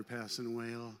father passing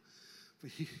away. Oh, but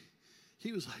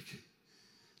he was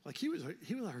like he was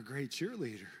our great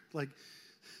cheerleader. Like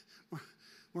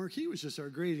Mark, he was just our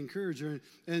great encourager.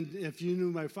 And if you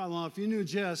knew my father-in-law, if you knew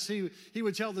Jess, he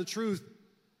would tell the truth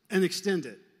and extend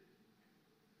it.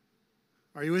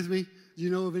 Are you with me? Do you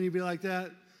know of anybody like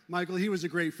that? Michael, he was a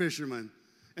great fisherman.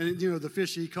 And, the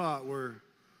fish he caught were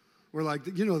like,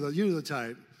 the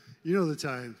type. You know the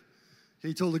type.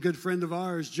 He told a good friend of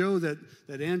ours, Joe, that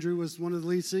Andrew was one of the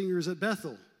lead singers at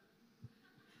Bethel.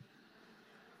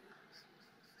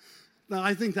 Now,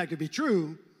 I think that could be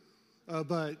true,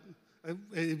 but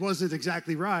it wasn't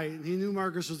exactly right. He knew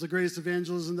Marcus was the greatest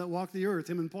evangelist that walked the earth,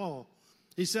 him and Paul.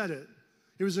 He said it.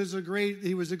 He was a great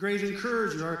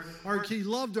encourager. He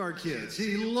loved our kids.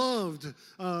 He loved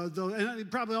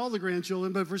and probably all the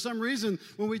grandchildren. But for some reason,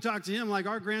 when we talked to him, like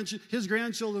his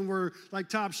grandchildren were like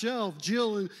top shelf.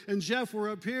 Jill and Jeff were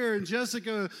up here, and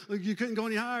Jessica, like, you couldn't go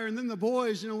any higher. And then the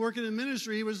boys, working in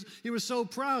ministry, he was so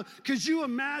proud. Could you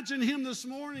imagine him this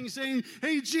morning saying,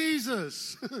 "Hey,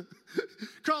 Jesus,"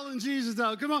 calling Jesus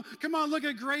out? Come on, look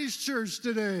at Grace Church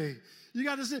today. You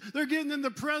got to see, they're getting in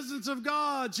the presence of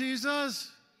God,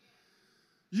 Jesus.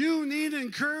 You need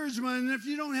encouragement, and if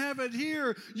you don't have it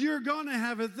here, you're going to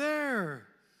have it there.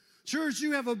 Church,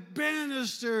 you have a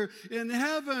banister in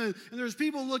heaven, and there's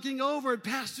people looking over it.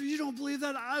 Pastor, you don't believe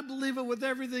that? I believe it with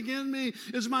everything in me.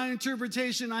 It's my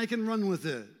interpretation. I can run with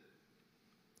it.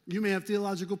 You may have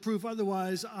theological proof.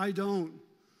 Otherwise, I don't.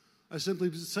 I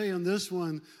simply say on this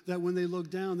one that when they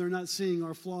look down, they're not seeing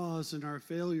our flaws and our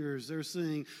failures. They're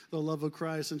seeing the love of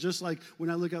Christ. And just like when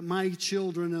I look at my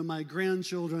children and my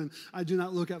grandchildren, I do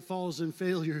not look at flaws and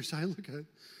failures. I look at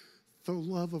the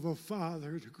love of a father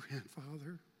and a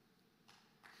grandfather.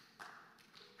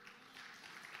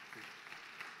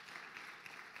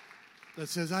 That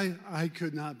says, I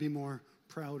could not be more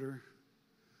prouder.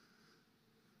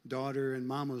 Daughter and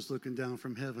mama's looking down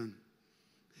from heaven.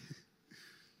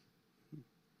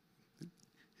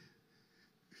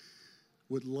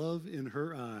 With love in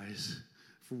her eyes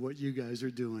for what you guys are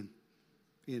doing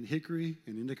in Hickory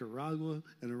and in Nicaragua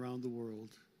and around the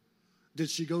world. Did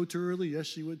she go too early? Yes,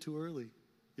 she went too early.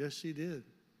 Yes, she did.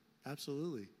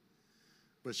 Absolutely.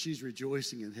 But she's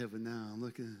rejoicing in heaven now. I'm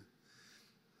looking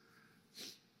at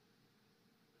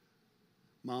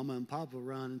Mama and Papa,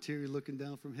 Ron and Terry, looking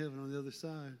down from heaven on the other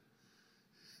side.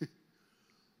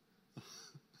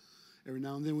 Every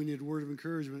now and then we need a word of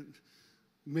encouragement.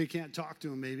 We can't talk to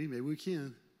them, maybe we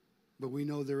can. But we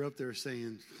know they're up there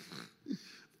saying,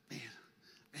 man,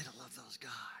 I love those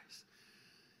guys.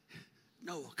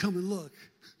 Noah, come and look.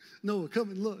 Noah, come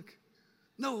and look.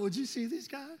 Noah, would you see these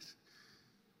guys?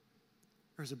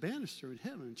 There's a banister in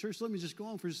heaven. Church, let me just go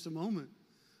on for just a moment.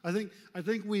 I think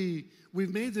we've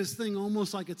made this thing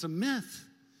almost like it's a myth.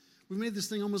 We've made this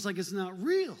thing almost like it's not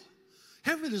real.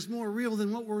 Heaven is more real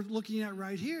than what we're looking at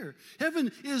right here.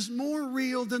 Heaven is more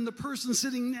real than the person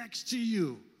sitting next to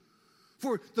you.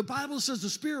 For the Bible says the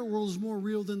spirit world is more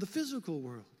real than the physical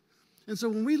world. And so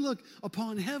when we look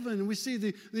upon heaven and we see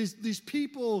these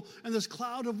people and this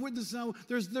cloud of witnesses, now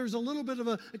there's a little bit of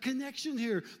a connection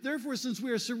here. Therefore, since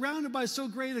we are surrounded by so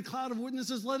great a cloud of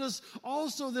witnesses, let us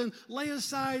also then lay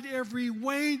aside every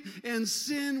weight and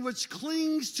sin which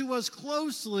clings to us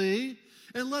closely,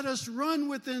 and let us run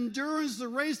with endurance the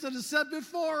race that is set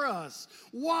before us.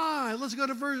 Why? Let's go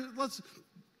to verse.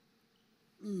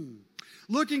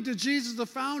 Looking to Jesus, the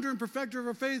founder and perfecter of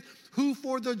our faith, who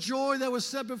for the joy that was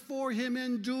set before him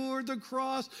endured the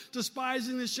cross,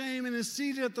 despising the shame, and is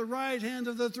seated at the right hand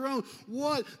of the throne.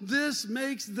 What? This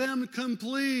makes them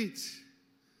complete.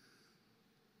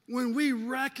 When we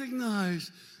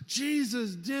recognize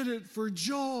Jesus did it for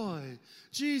joy,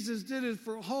 Jesus did it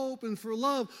for hope and for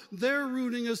love, they're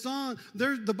rooting us on.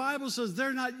 The Bible says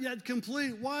they're not yet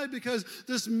complete. Why? Because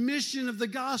this mission of the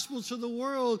gospel to the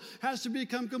world has to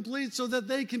become complete so that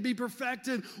they can be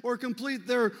perfected or complete.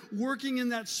 They're working in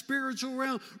that spiritual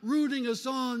realm, rooting us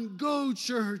on. Go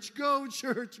church, go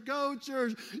church, go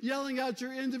church. Yelling out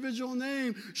your individual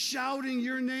name, shouting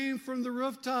your name from the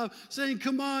rooftop, saying,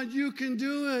 come on, you can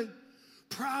do it.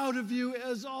 Proud of you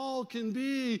as all can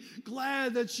be,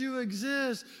 glad that you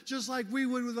exist, just like we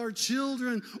would with our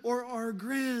children or our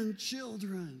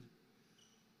grandchildren.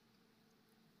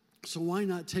 So why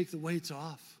not take the weights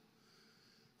off?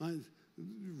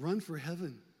 Run for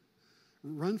heaven.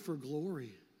 Run for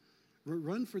glory.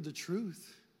 Run for the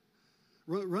truth.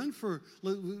 Run for,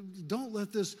 don't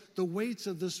let the weights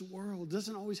of this world,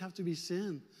 doesn't always have to be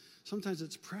sin. Sometimes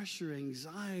it's pressure,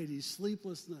 anxiety,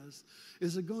 sleeplessness.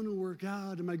 Is it going to work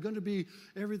out? Am I going to be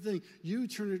everything? You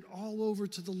turn it all over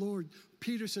to the Lord.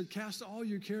 Peter said, cast all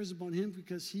your cares upon him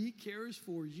because he cares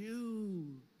for you.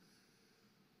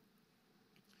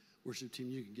 Worship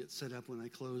team, you can get set up when I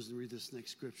close and read this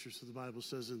next scripture. So the Bible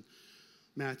says in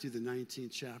Matthew, the 19th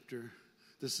chapter,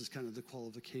 this is kind of the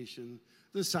qualification.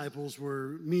 The disciples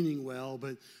were meaning well,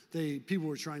 but people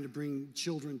were trying to bring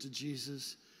children to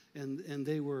Jesus. And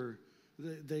they were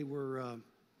in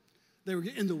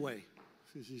the way.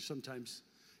 Sometimes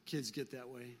kids get that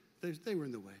way. They were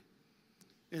in the way.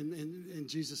 And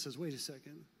Jesus says, wait a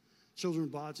second. Children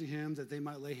brought to him that they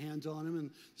might lay hands on him,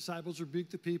 and disciples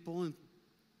rebuked the people. And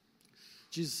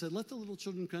Jesus said, let the little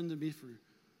children come to me,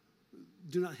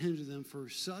 do not hinder them, for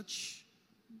such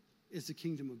is the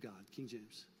kingdom of God. King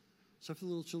James. So if the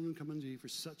little children come unto you, for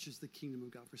such is the kingdom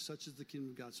of God. For such is the kingdom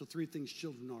of God. So 3 things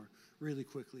children are, really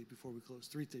quickly before we close.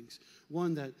 3 things.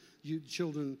 One, that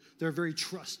children, they're very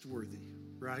trustworthy,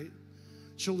 right?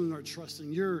 Children are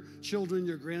trusting. Your children,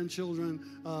 your grandchildren,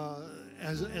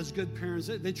 as good parents,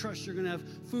 they trust you're going to have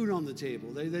food on the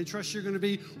table. They trust you're going to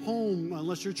be home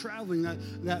unless you're traveling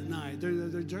that night.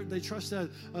 They trust that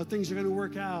things are going to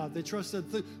work out. They trust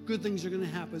that good things are going to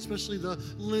happen, especially the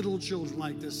little children,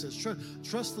 like this says.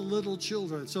 Trust the little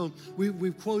children. So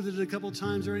we've quoted it a couple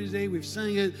times already today. We've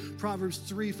sang it, Proverbs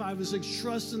 3, 5, and 6.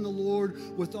 Trust in the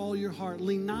Lord with all your heart.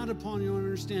 Lean not upon your own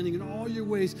understanding. In all your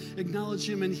ways, acknowledge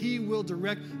him, and he will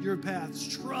direct your paths.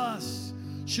 Trust.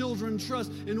 Children,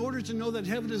 trust. In order to know that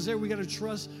heaven is there, we got to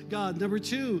trust God. Number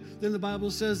 2, then the Bible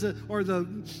says that, or the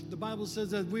Bible says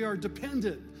that we are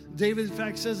dependent. David, in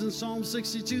fact, says in Psalm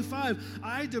 62:5,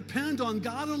 I depend on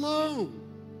God alone.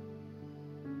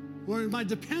 Where my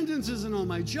dependence isn't on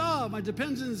my job, my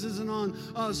dependence isn't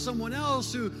on someone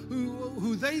else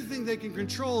who they think they can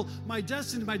control my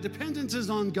destiny. My dependence is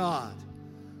on God.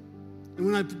 And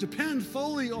when I depend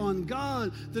fully on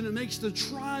God, then it makes the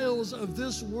trials of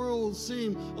this world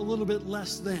seem a little bit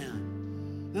less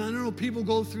than. And I know people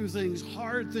go through things,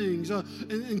 hard things,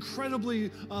 incredible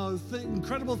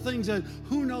things that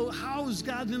who knows how is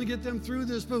God going to get them through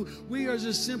this? But we are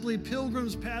just simply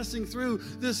pilgrims passing through.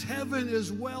 This heaven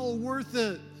is well worth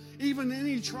it. Even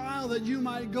any trial that you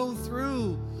might go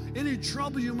through, any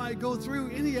trouble you might go through,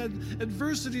 any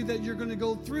adversity that you're going to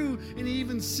go through, any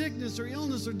even sickness or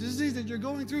illness or disease that you're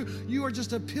going through, you are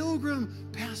just a pilgrim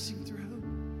passing through.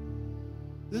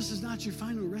 This is not your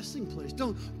final resting place.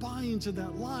 Don't buy into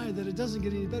that lie that it doesn't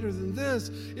get any better than this.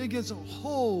 It gets a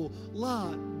whole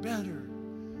lot better.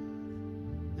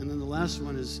 And then the last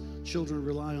one is children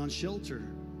rely on shelter.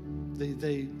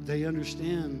 They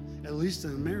understand, at least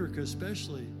in America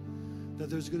especially, that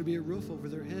there's going to be a roof over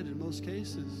their head in most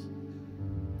cases.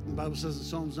 The Bible says in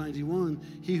Psalms 91,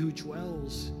 he who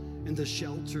dwells in the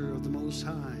shelter of the Most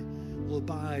High will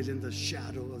abide in the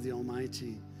shadow of the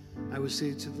Almighty. I will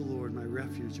say to the Lord, my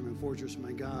refuge and my fortress,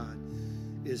 my God,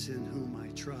 is in whom I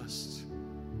trust.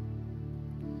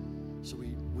 So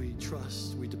we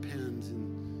trust, we depend,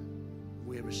 and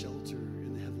we have a shelter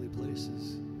in the heavenly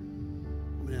places.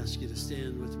 I'm going to ask you to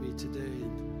stand with me today.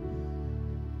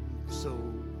 And so,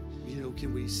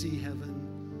 can we see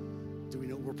heaven? Do we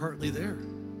know we're partly there?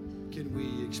 Can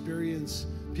we experience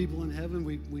people in heaven?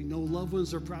 We know loved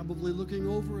ones are probably looking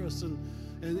over us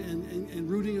and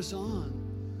rooting us on.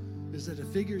 Is that a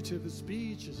figurative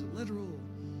speech? Is it literal?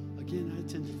 Again, I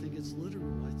tend to think it's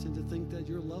literal. I tend to think that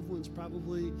your loved ones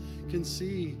probably can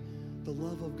see the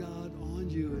love of God on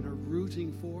you and are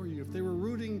rooting for you. If they were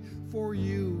rooting for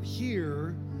you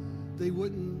here, they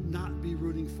wouldn't not be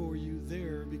rooting for you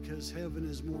there, because heaven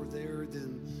is more there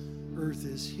than earth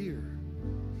is here.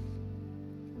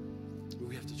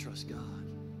 We have to trust God.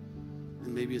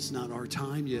 And maybe it's not our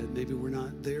time yet. Maybe we're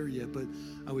not there yet. But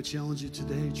I would challenge you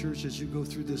today, church, as you go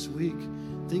through this week,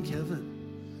 think heaven.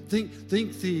 Think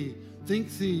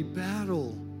the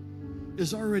battle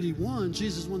is already won.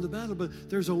 Jesus won the battle, but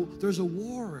there's a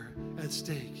war at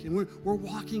stake. And we're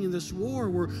walking in this war.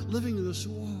 We're living in this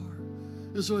war.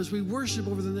 And so as we worship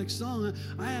over the next song,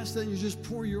 I ask that you just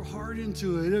pour your heart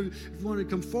into it. If you want to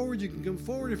come forward, you can come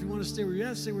forward. If you want to stay where you're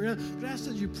at, stay where you're at. But I ask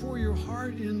that you pour your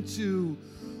heart into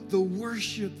the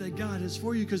worship that God has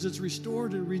for you, because it's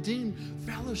restored and redeemed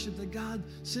fellowship that God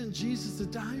sent Jesus to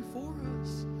die for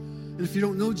us. And if you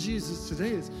don't know Jesus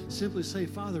today, it's simply say,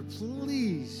 Father,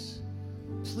 please,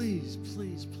 please,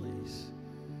 please, please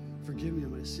forgive me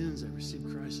of my sins. I receive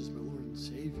Christ as my Lord and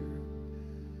Savior.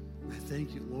 I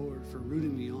thank you, Lord, for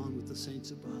rooting me on with the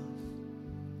saints above.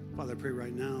 Father, I pray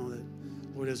right now that,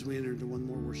 Lord, as we enter into one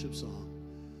more worship song,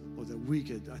 Lord, that we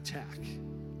could attack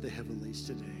the heavenlies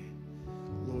today.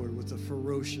 Lord, with the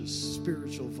ferocious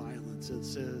spiritual violence that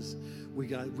says we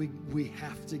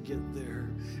have to get there.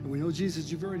 And we know,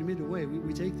 Jesus, you've already made a way.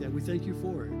 We take that. We thank you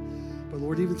for it. But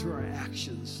Lord, even through our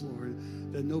actions, Lord,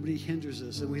 that nobody hinders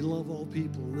us, and we love all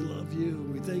people, and we love you.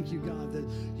 And we thank you, God, that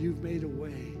you've made a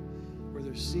way where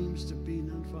there seems to be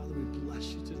none. Father, we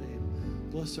bless you today.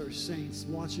 Bless our saints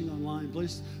watching online.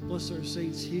 Bless our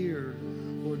saints here,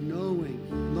 Lord, knowing,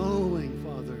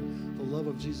 Father, the love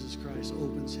of Jesus Christ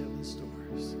opens heaven's doors.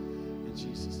 In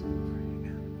Jesus' name we pray.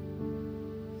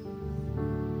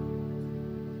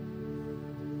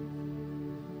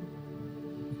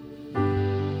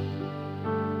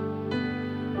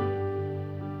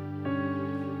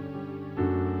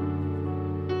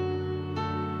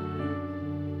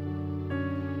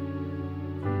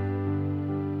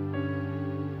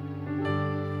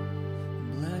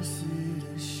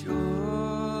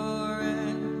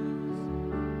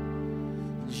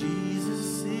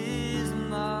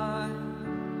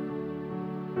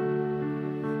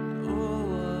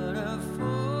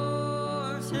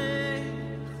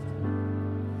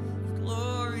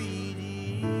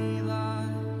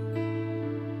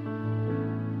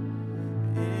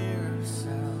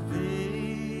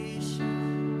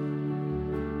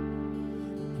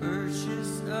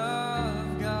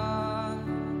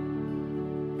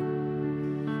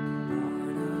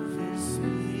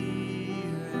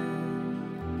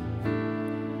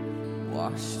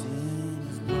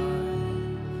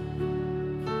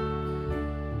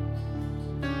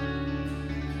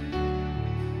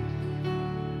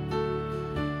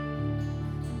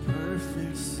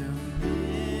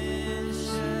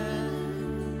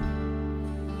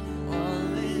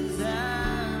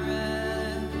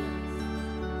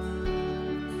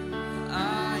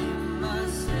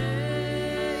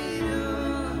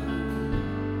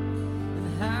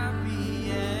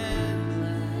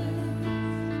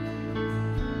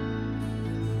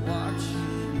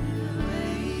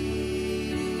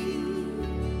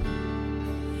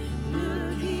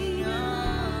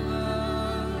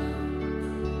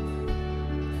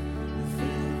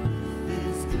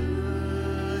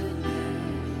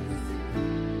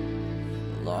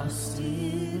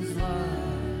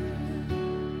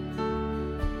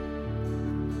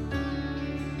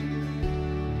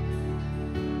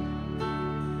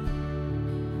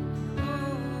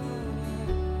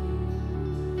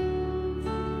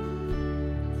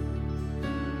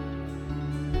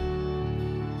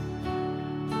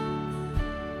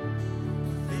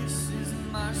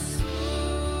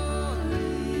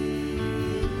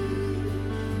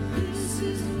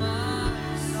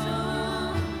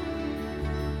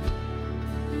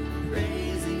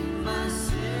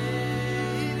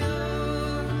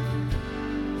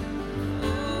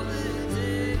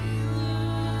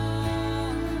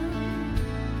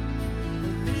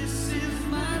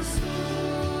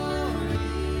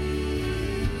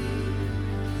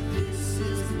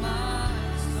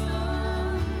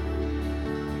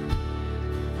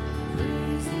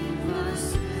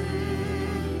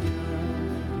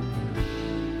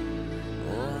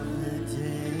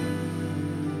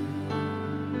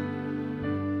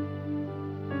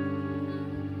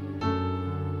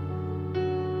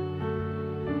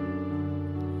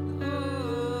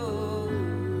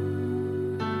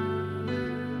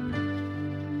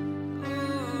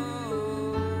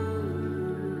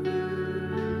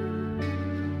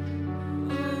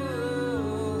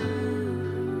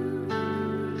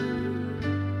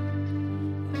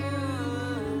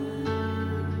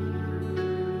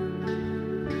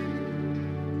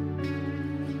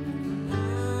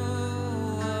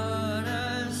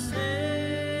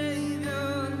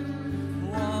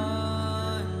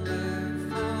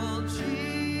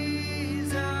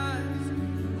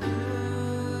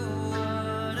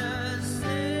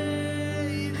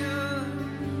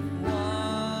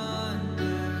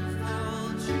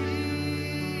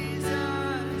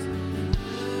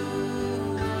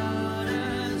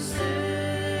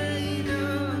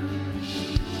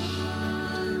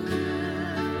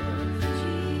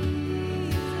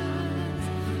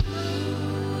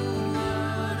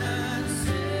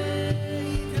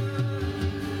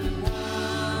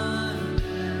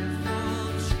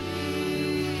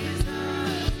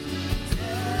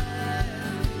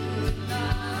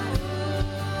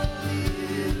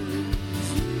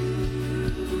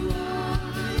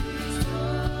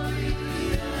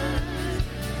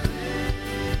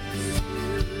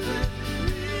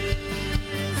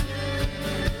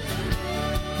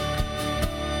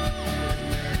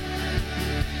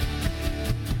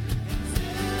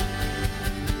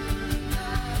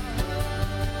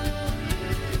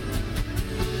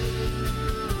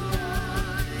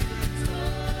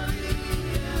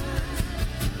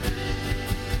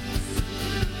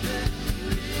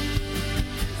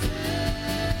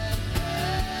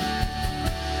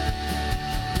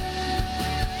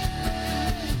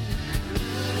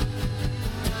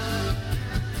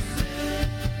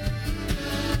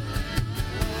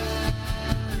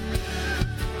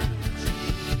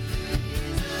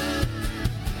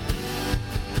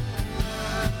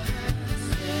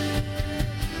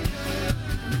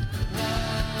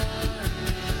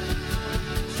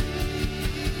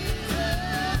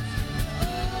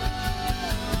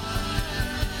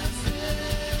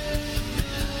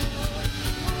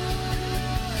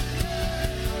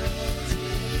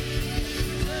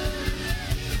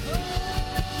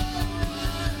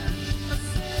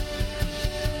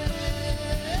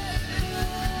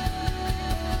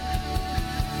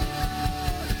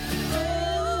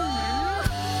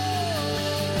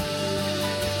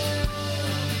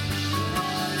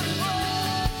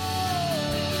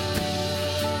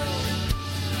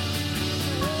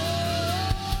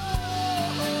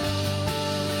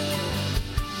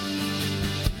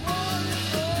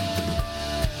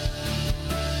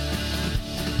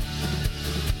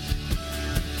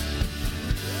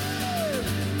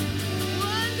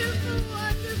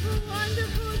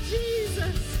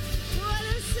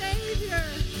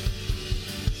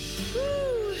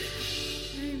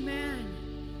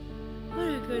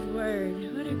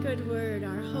 word. What a good word.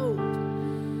 Our hope.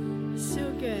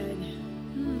 So good.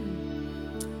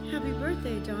 Happy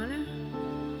birthday, Donna.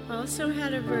 Also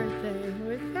had a birthday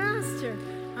with Pastor,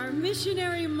 our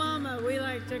missionary mama, we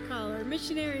like to call her,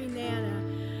 missionary Nana.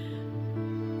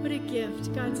 What a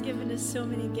gift. God's given us so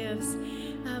many gifts.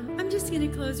 I'm just going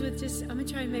to close with I'm going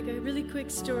to try and make a really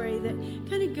quick story that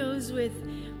kind of goes with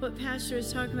what Pastor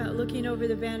was talking about, looking over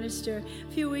the banister.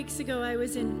 A few weeks ago, I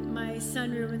was in my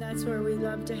sunroom, and that's where we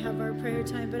love to have our prayer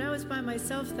time. But I was by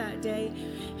myself that day,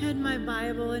 had my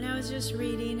Bible, and I was just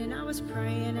reading, and I was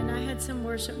praying, and I had some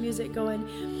worship music going.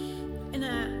 And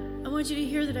I want you to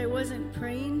hear that I wasn't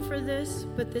praying for this,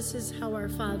 but this is how our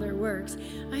Father works.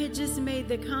 I had just made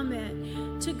the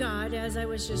comment to God as I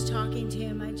was just talking to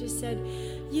him. I just said,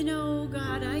 you know,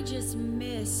 God, I just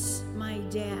miss my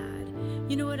dad.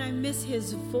 You know what? I miss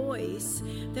his voice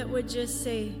that would just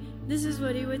say, this is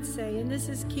what he would say. And this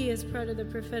is key as part of the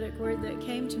prophetic word that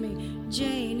came to me.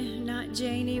 Jane, not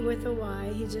Janie with a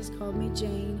Y. He just called me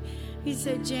Jane. He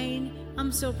said, Jane,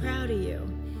 I'm so proud of you.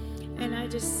 And I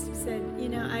just said, you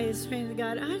know, I was praying to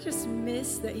God, I just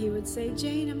miss that he would say,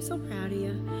 Jane, I'm so proud of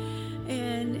you.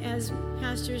 And as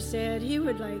Pastor said, he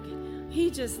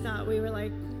just thought we were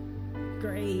like,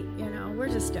 great, you know, we're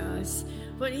just us.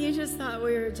 But he just thought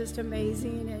we were just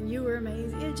amazing, and you were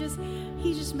amazing.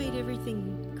 He just made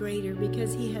everything greater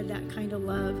because he had that kind of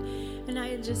love. And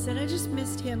I just said, I just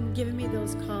missed him giving me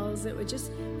those calls that would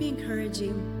just be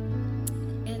encouraging.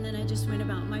 And then I just went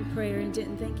about my prayer and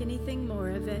didn't think anything more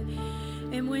of it.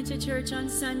 And went to church on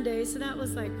Sunday. So that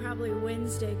was like probably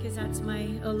Wednesday because that's my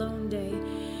alone day.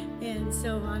 And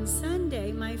so on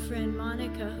Sunday, my friend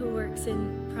Monica, who works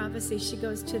in prophecy, she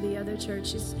goes to the other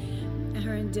church.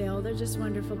 Her and Dale, they're just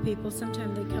wonderful people.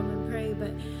 Sometimes they come and pray,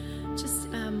 but just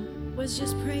was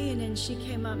just praying. And she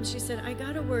came up and she said, I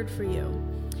got a word for you.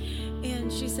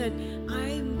 And she said,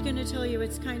 I'm going to tell you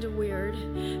it's kind of weird,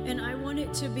 and I want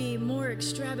it to be more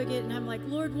extravagant. And I'm like,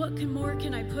 Lord, what more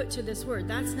can I put to this word?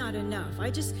 That's not enough.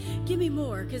 Give me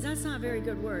more, because that's not a very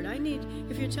good word.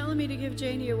 If you're telling me to give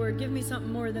Janie a word, give me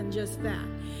something more than just that.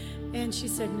 And she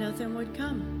said nothing would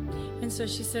come. And so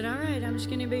she said, all right, I'm just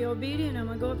going to be obedient. I'm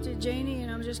going to go up to Janie, and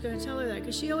I'm just going to tell her that,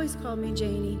 because she always called me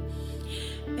Janie,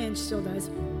 and she still does.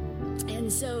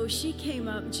 And so she came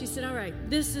up, and she said, all right,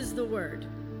 this is the word.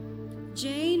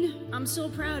 Jane, I'm so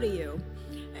proud of you.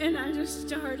 And I just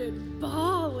started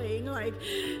bawling,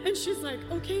 and she's like,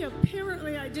 okay,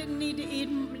 apparently I didn't need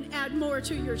to add more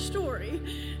to your story.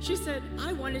 She said,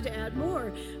 I wanted to add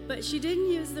more, but she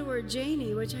didn't use the word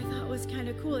Janie, which I thought was kind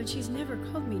of cool. And she's never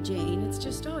called me Jane. It's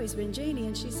just always been Janie.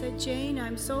 And she said, Jane,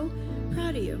 I'm so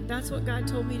proud of you. That's what God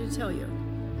told me to tell you.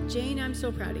 Jane, I'm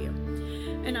so proud of you.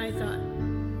 And I thought,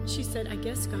 she said, I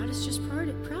guess God is just proud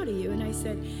of you. And I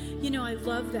said, you know, I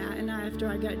love that. And after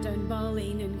I got done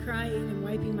bawling and crying and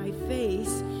wiping my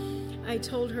face, I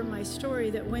told her my story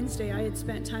that Wednesday I had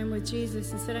spent time with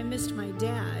Jesus and said I missed my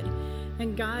dad.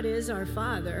 And God is our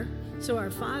Father. So our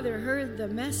Father heard the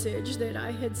message that I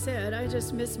had said. I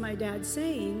just missed my dad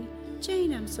saying,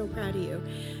 Jane, I'm so proud of you.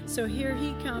 So here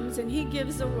he comes and he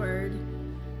gives a word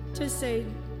to say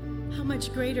how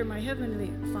much greater my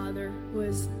Heavenly Father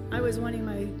was. I was wanting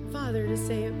my Father to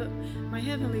say it, but my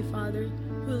Heavenly Father,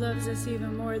 who loves us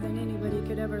even more than anybody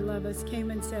could ever love us,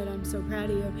 came and said, I'm so proud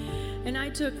of you. And I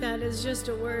took that as just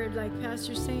a word, like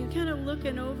Pastor's saying, kind of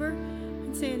looking over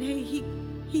and saying, hey,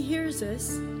 he hears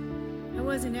us. I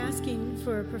wasn't asking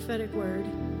for a prophetic word.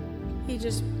 He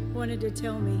just wanted to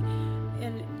tell me.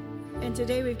 And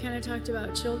today we've kind of talked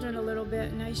about children a little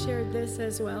bit, and I shared this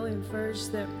as well in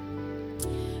first, that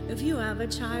if you have a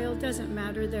child, doesn't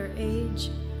matter their age,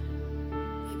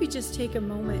 maybe just take a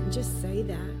moment and just say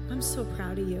that. I'm so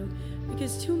proud of you.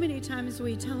 Because too many times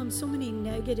we tell them so many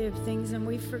negative things and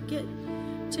we forget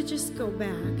to just go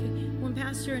back. When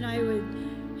Pastor and I would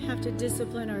have to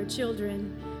discipline our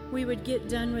children, we would get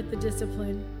done with the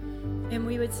discipline and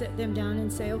we would sit them down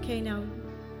and say, okay, now,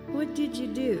 what did you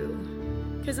do?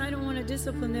 Because I don't want to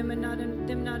discipline them and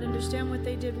them not understand what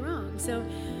they did wrong. So,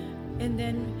 and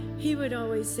then he would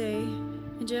always say,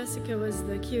 and Jessica was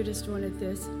the cutest one at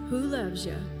this, who loves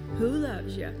you? Who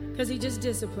loves you? Because he just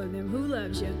disciplined them. Who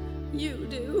loves you? You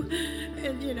do.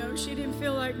 And, you know, she didn't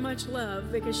feel like much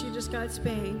love because she just got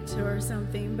spanked or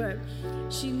something. But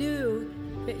she knew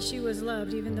that she was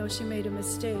loved even though she made a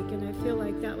mistake. And I feel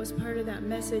like that was part of that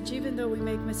message. Even though we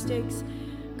make mistakes,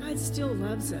 God still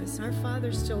loves us. Our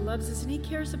Father still loves us. And he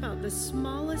cares about the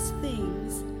smallest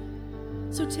things.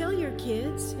 So tell your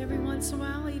kids every once in a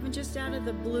while, even just out of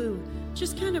the blue,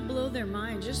 just kind of blow their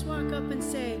mind. Just walk up and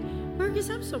say, Marcus,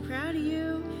 I'm so proud of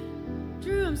you.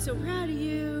 Drew, I'm so proud of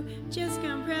you. Jessica,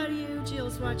 I'm proud of you.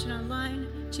 Jill's watching online.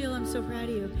 Jill, I'm so proud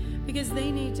of you. Because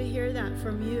they need to hear that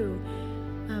from you.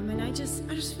 And I just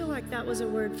feel like that was a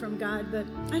word from God. But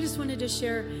I just wanted to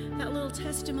share that little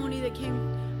testimony that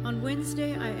came on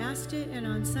Wednesday. I asked it, and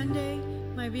on Sunday,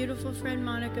 my beautiful friend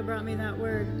Monica brought me that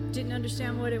word. Didn't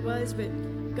understand what it was, but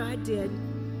God did.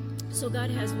 So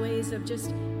God has ways of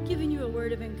just giving you a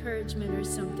word of encouragement or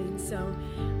something. So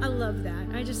I love that.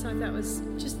 I just thought that was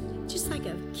just like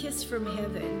a kiss from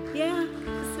heaven. Yeah,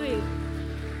 sweet.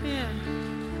 Yeah,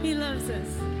 He loves us.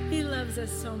 He loves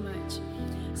us so much.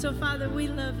 So Father, we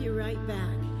love you right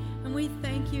back. And we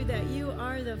thank you that you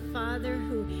are the Father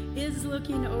who is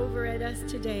looking over at us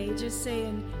today, just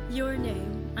saying your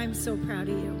name. I'm so proud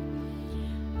of you.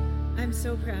 I'm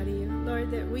so proud of you,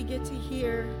 Lord, that we get to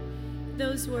hear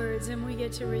those words and we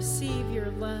get to receive your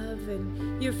love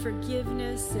and your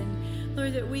forgiveness, and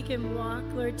Lord, that we can walk,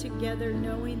 Lord, together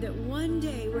knowing that one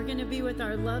day we're going to be with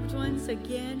our loved ones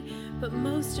again, but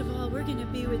most of all, we're going to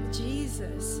be with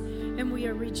Jesus, and we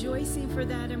are rejoicing for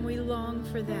that and we long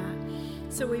for that.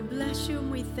 So we bless you and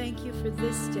we thank you for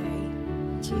this day.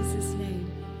 In Jesus'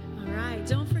 name. All right.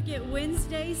 Don't forget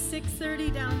Wednesday, 6:30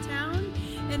 downtown.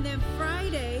 And then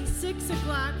Friday, 6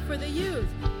 o'clock for the youth.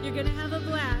 You're going to have a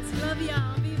blast. Love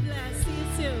y'all. Be blessed. See you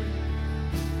soon.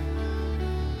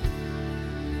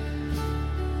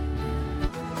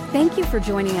 Thank you for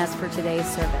joining us for today's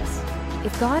service.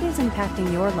 If God is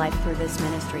impacting your life through this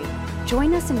ministry,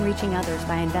 join us in reaching others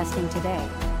by investing today.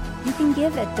 You can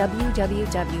give at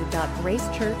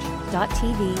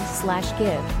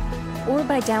www.gracechurch.tv/give or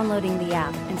by downloading the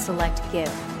app and select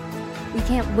Give. We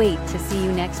can't wait to see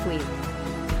you next week.